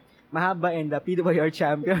main event. Mahaba and the PWR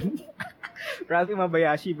champion, Ralphie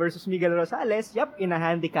Mabayashi versus Miguel Rosales, in a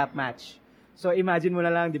handicap match. So imagine mo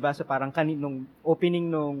na lang, 'di ba, so parang nung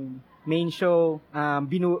opening nung main show,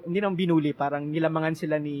 hindi nang binuli, parang nilamangan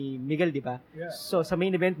sila ni Miguel, 'di ba? Yeah. So sa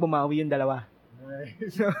main event bumawi yung dalawa.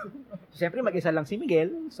 Nice. So syempre mag-isa lang si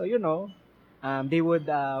Miguel. So they would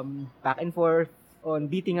back and forth on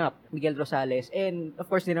beating up Miguel Rosales, and of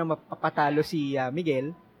course hindi na mapapatalo si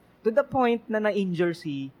Miguel to the point na na-injure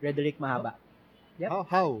si Rederick Mahaba.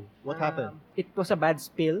 Yep. How? What happened? It was a bad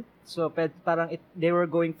spill. So parang they were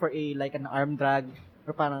going for an arm drag,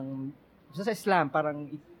 or parang sa slam,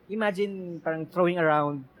 parang imagine parang throwing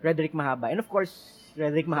around Rederick Mahaba. And of course,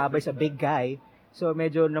 Rederick Mahaba is a big guy. So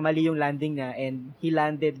medyo namali yung landing niya, and he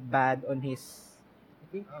landed bad on his, I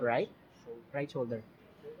think, right shoulder.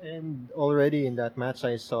 And already in that match,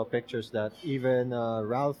 I saw pictures that even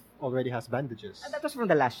Ralph already has bandages. And that was from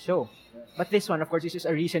the last show. But this one, of course, is just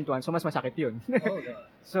a recent one, so mas masakit yun.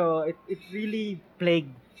 So it really plagued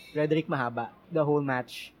Rederick Mahaba the whole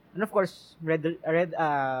match. And of course,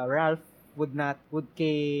 Ralph would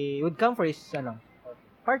come for his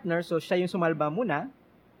partner, so siya yung sumalba muna,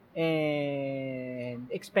 and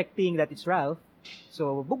expecting that it's Ralph,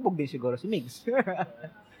 so bugbog din siguro si Migs.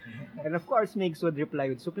 And of course, Migs would reply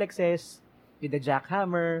with suplexes, with the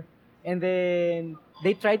jackhammer, and then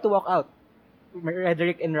they tried to walk out.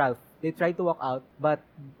 Rederick and Ralph, they tried to walk out, but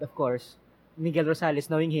of course, Miguel Rosales,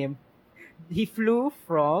 knowing him, he flew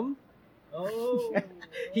from the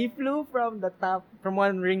top, from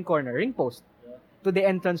one ring post, to the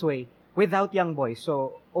entranceway without Young Boy.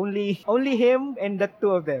 So only him and the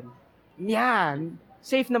two of them. Yeah,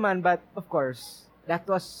 safe naman, but of course, that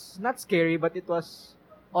was not scary, but it was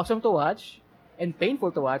awesome to watch and painful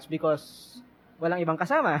to watch because walang ibang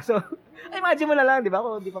kasama. So, imagine mo na lang, di ba?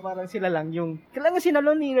 Kung di pa parang sila lang yung... Kailangan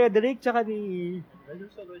sinalon ni Rederick tsaka ni...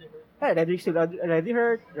 Rederick still already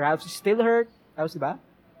hurt. Ralph is still hurt. Tapos, di ba?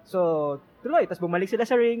 So, tuloy. Tapos bumalik sila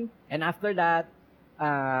sa ring. And after that,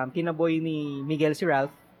 kinaboy ni Miguel si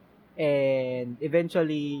Ralph. And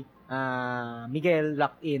eventually, Miguel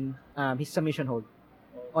locked in his submission hold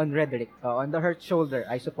on Rederick. On the hurt shoulder,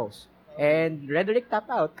 I suppose. And Rederick tapped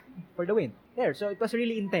out for the win. There. So, it was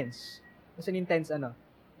really intense. It was an intense,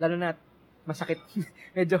 lalo na masakit.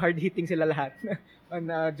 Medyo hard-hitting sila lahat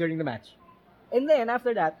during the match. And then,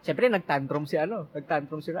 after that, syempre, nagtantrum si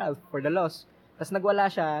Ralph for the loss. Tapos nagwala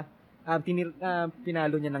siya,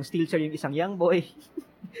 pinalo niya ng steel chair yung isang young boy.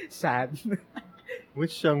 Sad.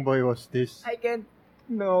 Which young boy was this? I don't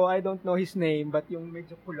know his name, but yung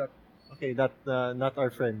medyo kulot. Okay, that not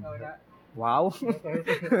our friend. Wow.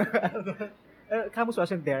 Camus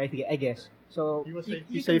wasn't there, I guess. So,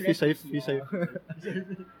 He's safe.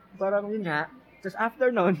 Parang yun nga. Just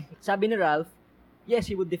after nun, sabi ni Ralph, yes,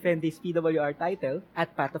 he would defend his PWR title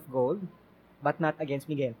at Path of Gold. but not against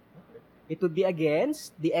Miguel. It would be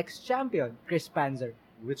against the ex-champion, Chris Panzer.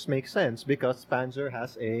 Which makes sense because Panzer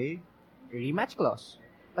has a... Rematch clause.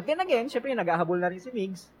 But then again, syempre naghahabol na rin si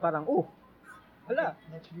Migs. Parang, wala.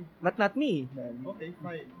 But not me. Okay,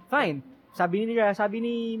 fine. Fine. Sabi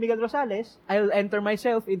ni Miguel Rosales, I'll enter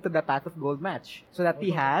myself into the Path of Gold match so that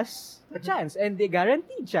he has a chance and the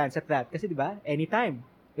guaranteed chance at that. Kasi diba, anytime.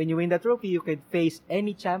 When you win the trophy, you can face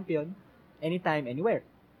any champion, anytime, anywhere.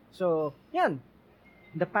 So, yan.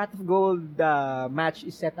 The Path of Gold match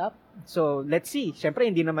is set up. So, let's see. Syempre,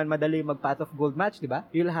 hindi naman madali mag-Path of Gold match, diba?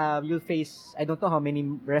 You'll face, I don't know how many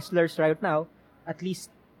wrestlers right now, at least,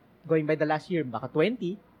 going by the last year, baka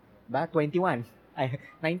 20, ba? 21.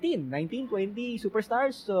 19, 20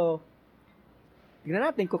 superstars. So, tignan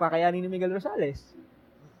natin kung kakayanin ni Miguel Rosales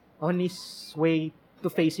on his way to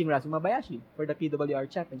facing Razu Mabayashi for the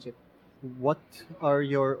PWR Championship. What are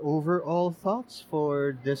your overall thoughts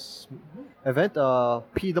for this event?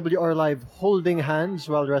 PWR Live holding hands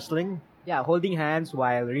while wrestling? Yeah, holding hands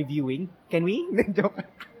while reviewing. Can we? Joke.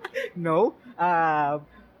 No.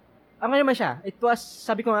 Ano naman siya?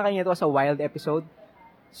 Sabi ko nga kanina, it was a wild episode.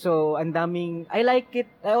 So, ang daming, I like it,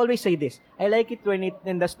 I always say this, I like it when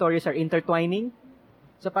the stories are intertwining.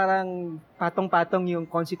 So, parang patong-patong yung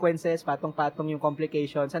consequences, patong-patong yung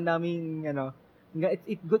complications, ang daming,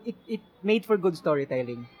 it made for good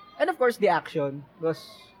storytelling. And of course, the action was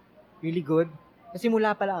really good. Kasi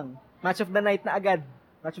mula pa lang, match of the night na agad,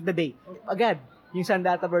 match of the day, agad, yung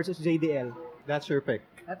Sandata versus JDL. That's your pick.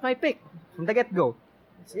 That's my pick, from the get-go.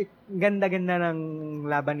 Ganda-ganda ng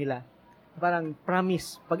laban nila. Parang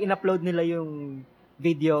promise, pag in-upload nila yung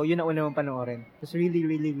video, yun ang una mong panoorin. It's really,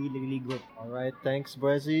 really, really, really good. Alright, thanks,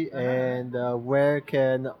 Bwezi. And where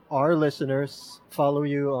can our listeners follow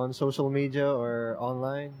you on social media or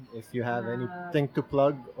online? If you have anything to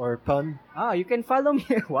plug or pun? You can follow me.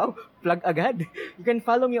 Wow, plug agad. You can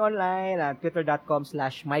follow me online at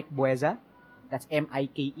twitter.com/Mike Bueza. That's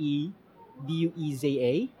MikeBueza.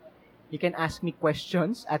 You can ask me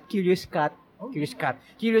questions at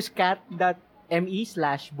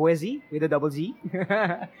curiouscat.me/Buezi with a double Z.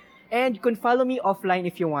 And you can follow me offline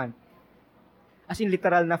if you want. As in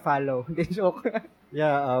literal na follow. The joke.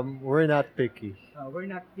 Yeah, we're not picky. We're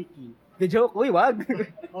not picky. The joke, uy, wag.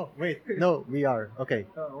 Oh, wait. No, we are. Okay.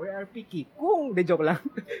 We are picky. The joke lang.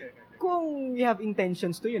 Kung you have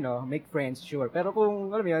intentions to, make friends, sure. Pero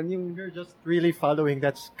kung, alam mo yan, yung... You're just really following,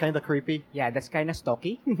 that's kind of creepy. Yeah, that's kind of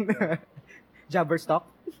stalky. Jabberstock.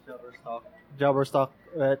 Jabberstock,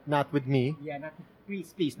 not with me. Yeah,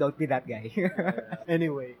 please, don't be that guy.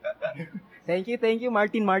 Anyway. Thank you,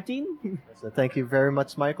 Martin. So thank you very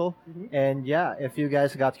much, Michael. Mm-hmm. And yeah, if you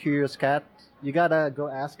guys got Curious Cat, you gotta go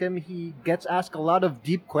ask him. He gets asked a lot of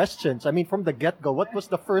deep questions. I mean, from the get-go. What was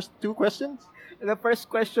the first 2 questions? The first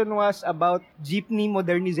question was about jeepney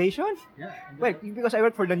modernization. Yeah. Well, because I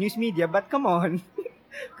work for the news media, but come on.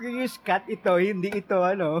 Curious Cat ito, hindi ito,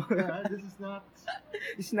 Yeah, this is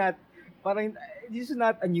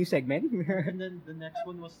not a new segment. And then the next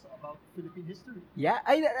one was about Philippine history. Yeah,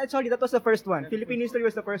 sorry, that was the first one. Philippine history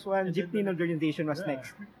was the first one. Jeepney modernization was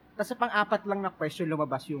next. Tapos pang-apat lang na question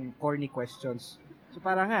lumabas yung corny questions. So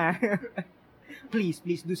parang please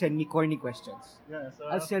do send me corny questions. Yeah, so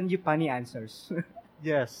I'll send you funny answers.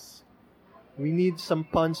 Yes. We need some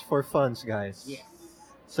puns for funds, guys. Yes.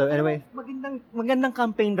 So anyway, magandang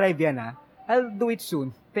campaign drive yan I'll do it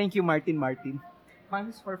soon. Thank you, Martin.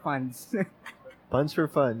 Funds for funds. puns for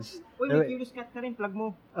funds. Uy, may Curious Cat ka rin, plug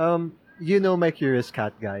mo. You know my Curious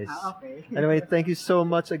Cat, guys. Okay. Anyway, thank you so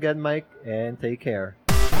much again, Mike, and take care.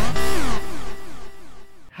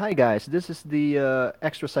 Hi, guys. This is the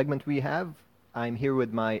extra segment we have. I'm here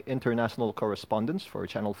with my international correspondents for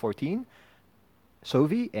Channel 14,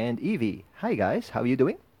 Sovi and Evie. Hi, guys. How are you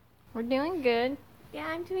doing? We're doing good. Yeah,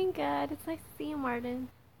 I'm doing good. It's nice to see you, Martin.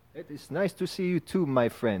 It is nice to see you too, my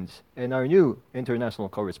friends, and our new international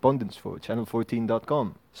correspondents for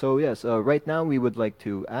Channel14.com. So yes, right now we would like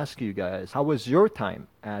to ask you guys, how was your time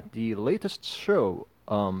at the latest show,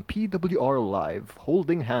 PWR Live,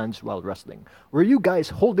 Holding Hands While Wrestling? Were you guys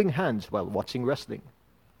holding hands while watching wrestling?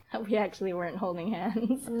 We actually weren't holding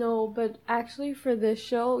hands. No, but actually for this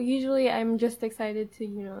show, usually I'm just excited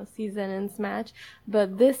to, see Zenon's match.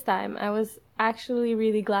 But this time, I was actually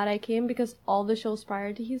really glad I came because all the shows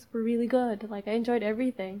prior to his were really good. Like, I enjoyed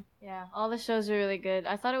everything. Yeah, all the shows are really good.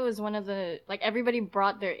 I thought it was one of the, everybody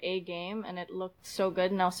brought their A game and it looked so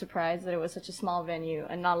good, and I was surprised that it was such a small venue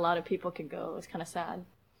and not a lot of people could go. It was kind of sad.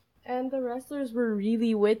 And the wrestlers were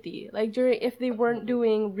really witty. Like, if they weren't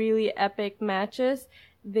doing really epic matches,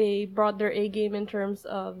 they brought their A game in terms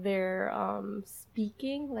of their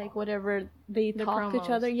speaking, like whatever they Their talk to each promos.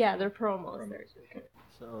 other. Yeah, their promos.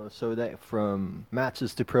 So that from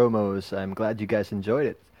matches to promos, I'm glad you guys enjoyed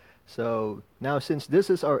it. So now, since this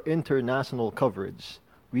is our international coverage,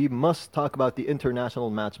 we must talk about the international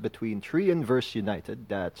match between Trian vs United.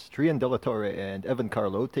 That's Trian De La Torre and Evan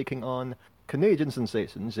Carlo taking on Canadian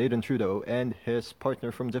sensation Zayden Trudeau and his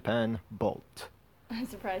partner from Japan, Bolt. I'm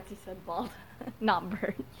surprised you said bald, not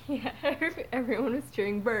bird. Yeah, everyone was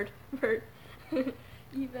cheering Bert, Bert.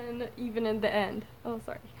 even in the end. Oh,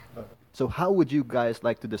 sorry. So how would you guys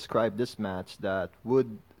like to describe this match that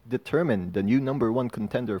would determine the new number one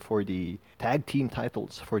contender for the tag team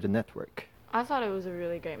titles for the network? I thought it was a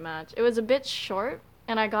really great match. It was a bit short,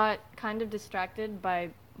 and I got kind of distracted by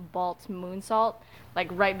Balt's moonsault, like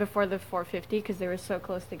right before the 450, because they were so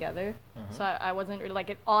close together. So I wasn't really, like,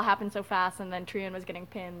 it all happened so fast, and then Trian was getting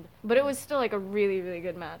pinned. But it was still like a really, really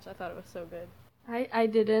good match. I thought it was so good. I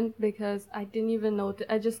didn't because I didn't even notice.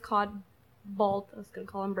 I just caught Bolt, I was gonna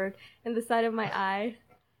call him Bird, in the side of my eye.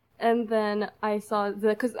 And then I saw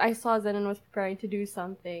because I saw Zenon was preparing to do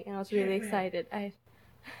something, and I was really excited. I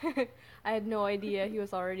had no idea he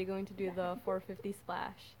was already going to do the 450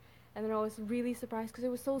 splash. And then I was really surprised because it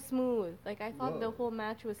was so smooth. Like, I thought the whole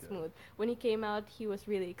match was smooth. When he came out, he was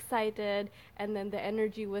really excited, and then the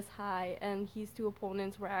energy was high, and his two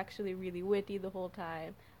opponents were actually really witty the whole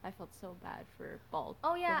time. I felt so bad for Balt.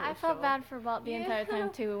 Oh yeah, the whole I felt show. bad for Balt the Yeah. entire time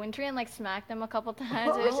too. When Trian like smacked him a couple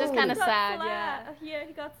times, it was just Oh. kind He of got sad. slapped. Yeah,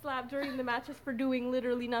 he got slapped during the matches for doing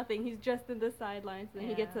literally nothing. He's just in the sidelines, and he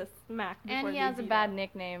Yeah. gets a smack. before And he they has a beat bad up.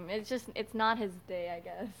 nickname. It's not his day, I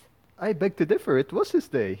guess. I beg to differ. It was his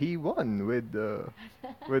day. He won with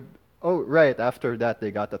Oh, right. After that, they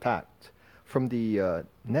got attacked from the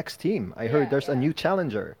next team. I heard Yeah, there's a yeah. new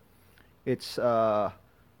challenger. It's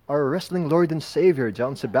our wrestling lord and savior,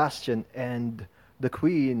 John Sebastian, and the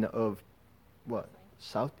queen of what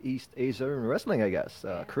Southeast Asia wrestling, I guess,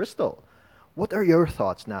 Crystal. What are your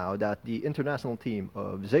thoughts now that the international team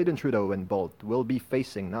of Zayden Trudeau and Bolt will be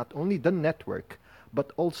facing not only the network,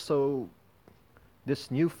 but also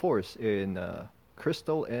this new force in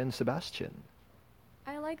Crystal and Sebastian?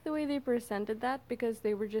 I like the way they presented that because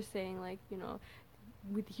they were just saying, like,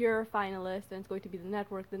 with your finalist and it's going to be the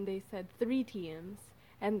network. Then they said 3 teams,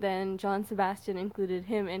 and then John Sebastian included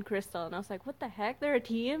him and Crystal, and I was like, what the heck? They're a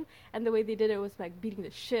team? And the way they did it was like beating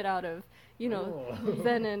the shit out of,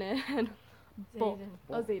 Zenon and Bolt. Zayden.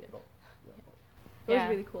 Oh, Zayden. It Yeah. was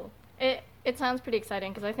really cool. It sounds pretty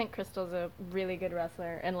exciting because I think Crystal's a really good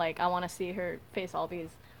wrestler, and like I want to see her face all these,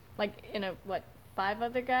 like 5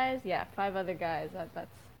 other guys? Yeah, 5 other guys.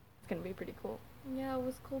 That's gonna be pretty cool. Yeah, it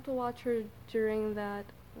was cool to watch her during that.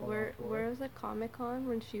 Where was that Comic-Con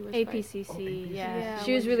when she was APCC, yeah. Yeah,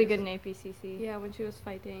 She was when really she good was- in APCC. Yeah, when she was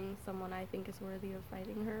fighting someone I think is worthy of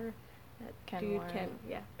fighting her. That Ken dude Warren. Ken.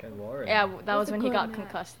 Yeah. Ken Warren. Yeah, that was was a when he good got match.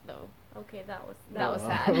 concussed though. Okay, that was That was Oh.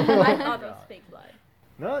 sad. I thought it was fake blood.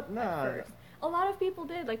 Not First. A lot of people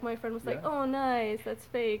did. Like my friend was like, Yeah. "Oh, nice, that's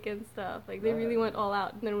fake" and stuff. Like they really went all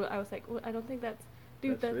out. And then I was like, well, "I don't think that's,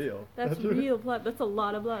 dude, That's real. That's That's real. real blood. That's a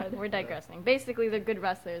lot of blood." We're digressing. Basically, they're good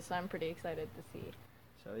wrestlers, so I'm pretty excited to see.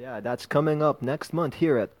 So yeah, that's coming up next month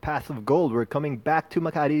here at Path of Gold. We're coming back to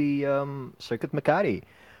Makati, Circuit Makati.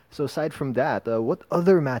 So aside from that, what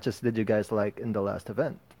other matches did you guys like in the last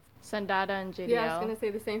event? Sandata and JDL. Yeah, I was gonna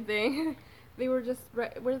say the same thing. They were just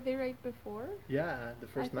were they right before? Yeah,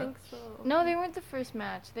 the I think so. No, they weren't the first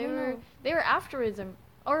match. They No, were no. they were afterwards,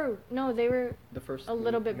 or no, they were the first a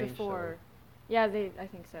little bit before. Yeah, I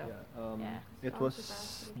think so. Yeah, Yeah. it John was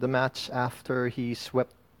Sebastian. the match after he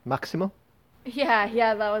swept Maximo. Yeah,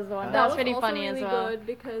 that was the one. That was pretty also funny really as well. good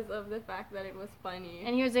because of the fact that it was funny.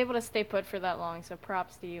 And he was able to stay put for that long, so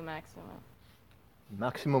props to you, Maximo.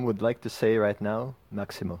 Maximum would like to say right now,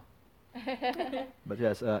 Maximo. But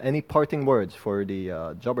yes, any parting words for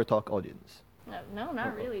the Jobber Talk audience? No,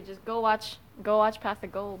 not really. Just go watch Path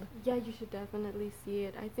of Gold. Yeah, you should definitely see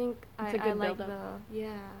it. I think It's a I good like build-up.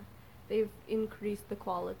 they've increased the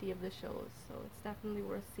quality of the shows, so it's definitely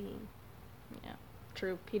worth seeing. Yeah,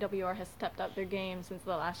 true. PWR has stepped up their game since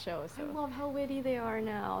the last show. So I love how witty they are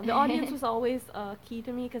now. The audience was always key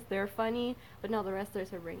to me because they're funny, but now the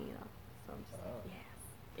wrestlers are bringing it up. So I'm just yes.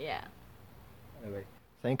 yeah. Anyway,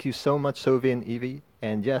 thank you so much, Sophie and Evie.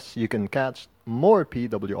 And yes, you can catch more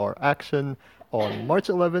PWR action on March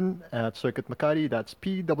 11 at Circuit Makati. That's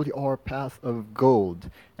PWR Path of Gold.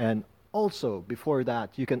 And also, before that,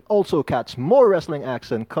 you can also catch more wrestling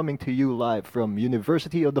action coming to you live from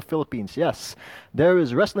University of the Philippines. Yes, there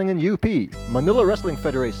is wrestling in UP. Manila Wrestling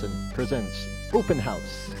Federation presents Open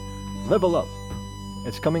House, Level Up,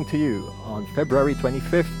 It's coming to you on February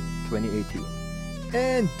 25th, 2018.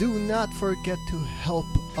 And do not forget to help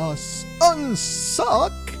us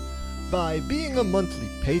unsuck by being a monthly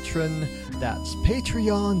patron. That's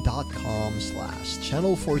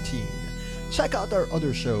patreon.com/channel14. Check out our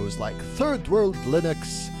other shows like Third World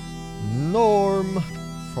Linux, Norm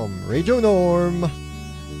from Radio Norm,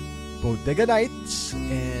 Bodega Nights,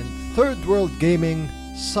 and Third World Gaming,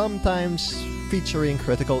 sometimes featuring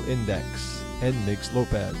Critical Index and Mix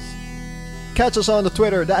Lopez. Catch us on the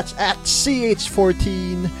Twitter, that's at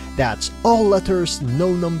CH14, that's all letters,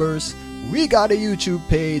 no numbers. We got a YouTube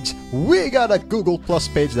page, we got a Google Plus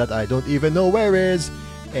page that I don't even know where is,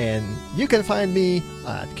 and you can find me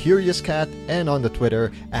at Curious Cat and on the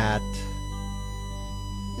Twitter at,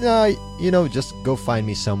 just go find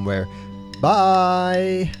me somewhere.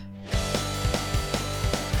 Bye!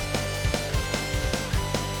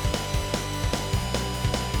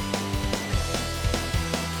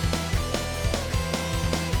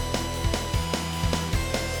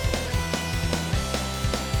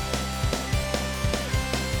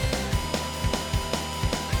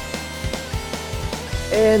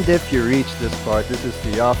 And if you reach this part, this is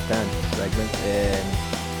the off-tangent segment, and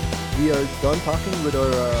we are done talking with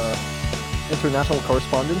our international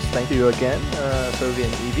correspondents. Thank you again, Sophie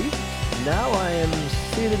and Evie. Now I am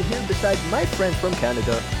seated here beside my friend from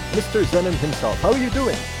Canada, Mr. Zenon himself. How are you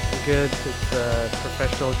doing? Good. It's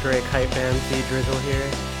professional Drake hype man Z Drizzle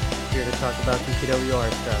here to talk about some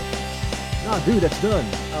PWR stuff. Nah, dude, that's done.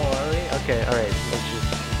 Oh, are we? Okay, alright. Let's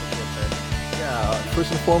just Yeah,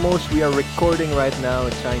 first and foremost, we are recording right now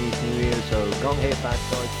at Chinese New Year, so Gong Hei Fat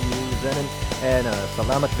Star to you, Zenon, and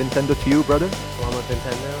Salamat Nintendo to you, brother. Salamat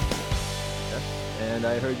Nintendo. Yes. And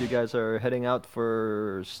I heard you guys are heading out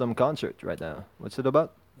for some concert right now. What's it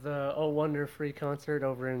about? The Oh Wonder free concert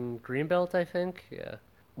over in Greenbelt, I think. Yeah.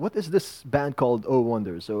 What is this band called Oh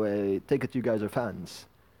Wonder? So I take it you guys are fans.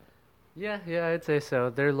 Yeah, I'd say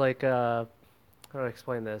so. They're like, how do I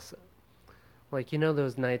explain this? Like,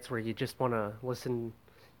 those nights where you just want to listen,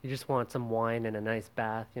 you just want some wine and a nice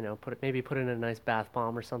bath, maybe put in a nice bath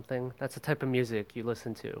bomb or something. That's the type of music you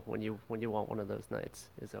listen to when you want one of those nights,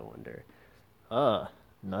 is Oh Wonder. Ah,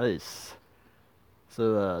 nice.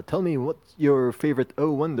 So tell me what your favorite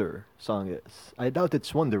Oh Wonder song is. I doubt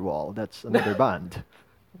it's Wonderwall. That's another band.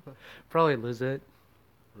 Probably Lose It.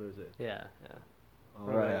 Lose It. Yeah. All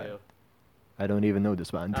What about right. you? I don't even know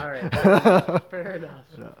this band. All right. Fair enough.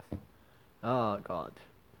 Oh, God.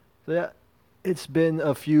 So, yeah, it's been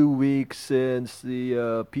a few weeks since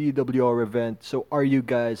the PWR event. So, are you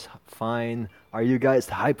guys fine? Are you guys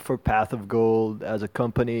hyped for Path of Gold as a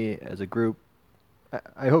company, as a group?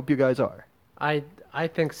 I hope you guys are. I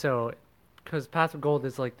think so, because Path of Gold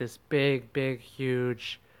is like this big,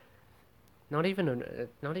 huge. Not even an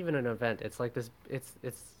event. It's like this. It's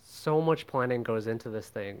so much planning goes into this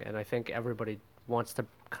thing, and I think everybody wants to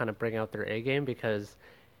kind of bring out their A game because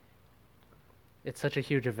it's such a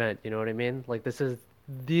huge event, you know what I mean? Like these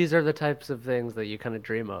are the types of things that you kind of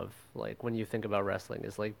dream of, like when you think about wrestling,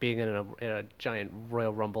 is like being in a giant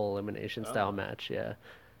Royal Rumble elimination style match, yeah.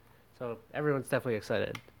 So everyone's definitely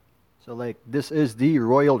excited. So, like, this is the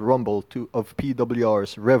Royal Rumble of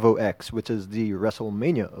PWR's Revo X, which is the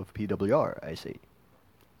WrestleMania of PWR, I see.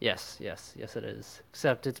 Yes, it is.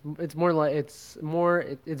 Except it's more like it's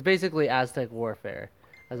basically Aztec Warfare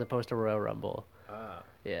as opposed to Royal Rumble.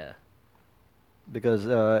 Yeah. Because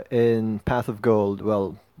in Path of Gold,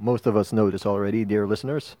 well, most of us know this already, dear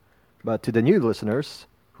listeners. But to the new listeners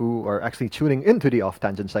who are actually tuning into the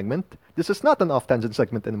off-tangent segment, this is not an off-tangent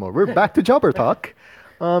segment anymore. We're back to Jobber Talk.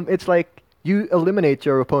 It's like you eliminate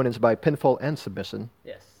your opponents by pinfall and submission.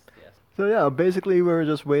 Yes. So yeah, basically we're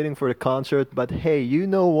just waiting for the concert. But hey, you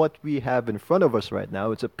know what we have in front of us right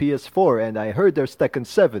now? It's a PS4, and I heard there's Tekken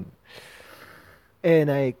 7.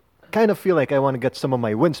 And I kind of feel like I want to get some of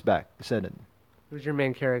my wins back, Zenon. Who's your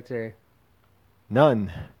main character?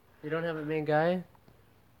 None. You don't have a main guy?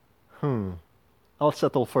 I'll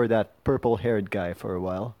settle for that purple-haired guy for a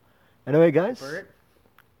while. Anyway, guys. Bert?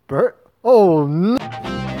 Bert? Oh, no.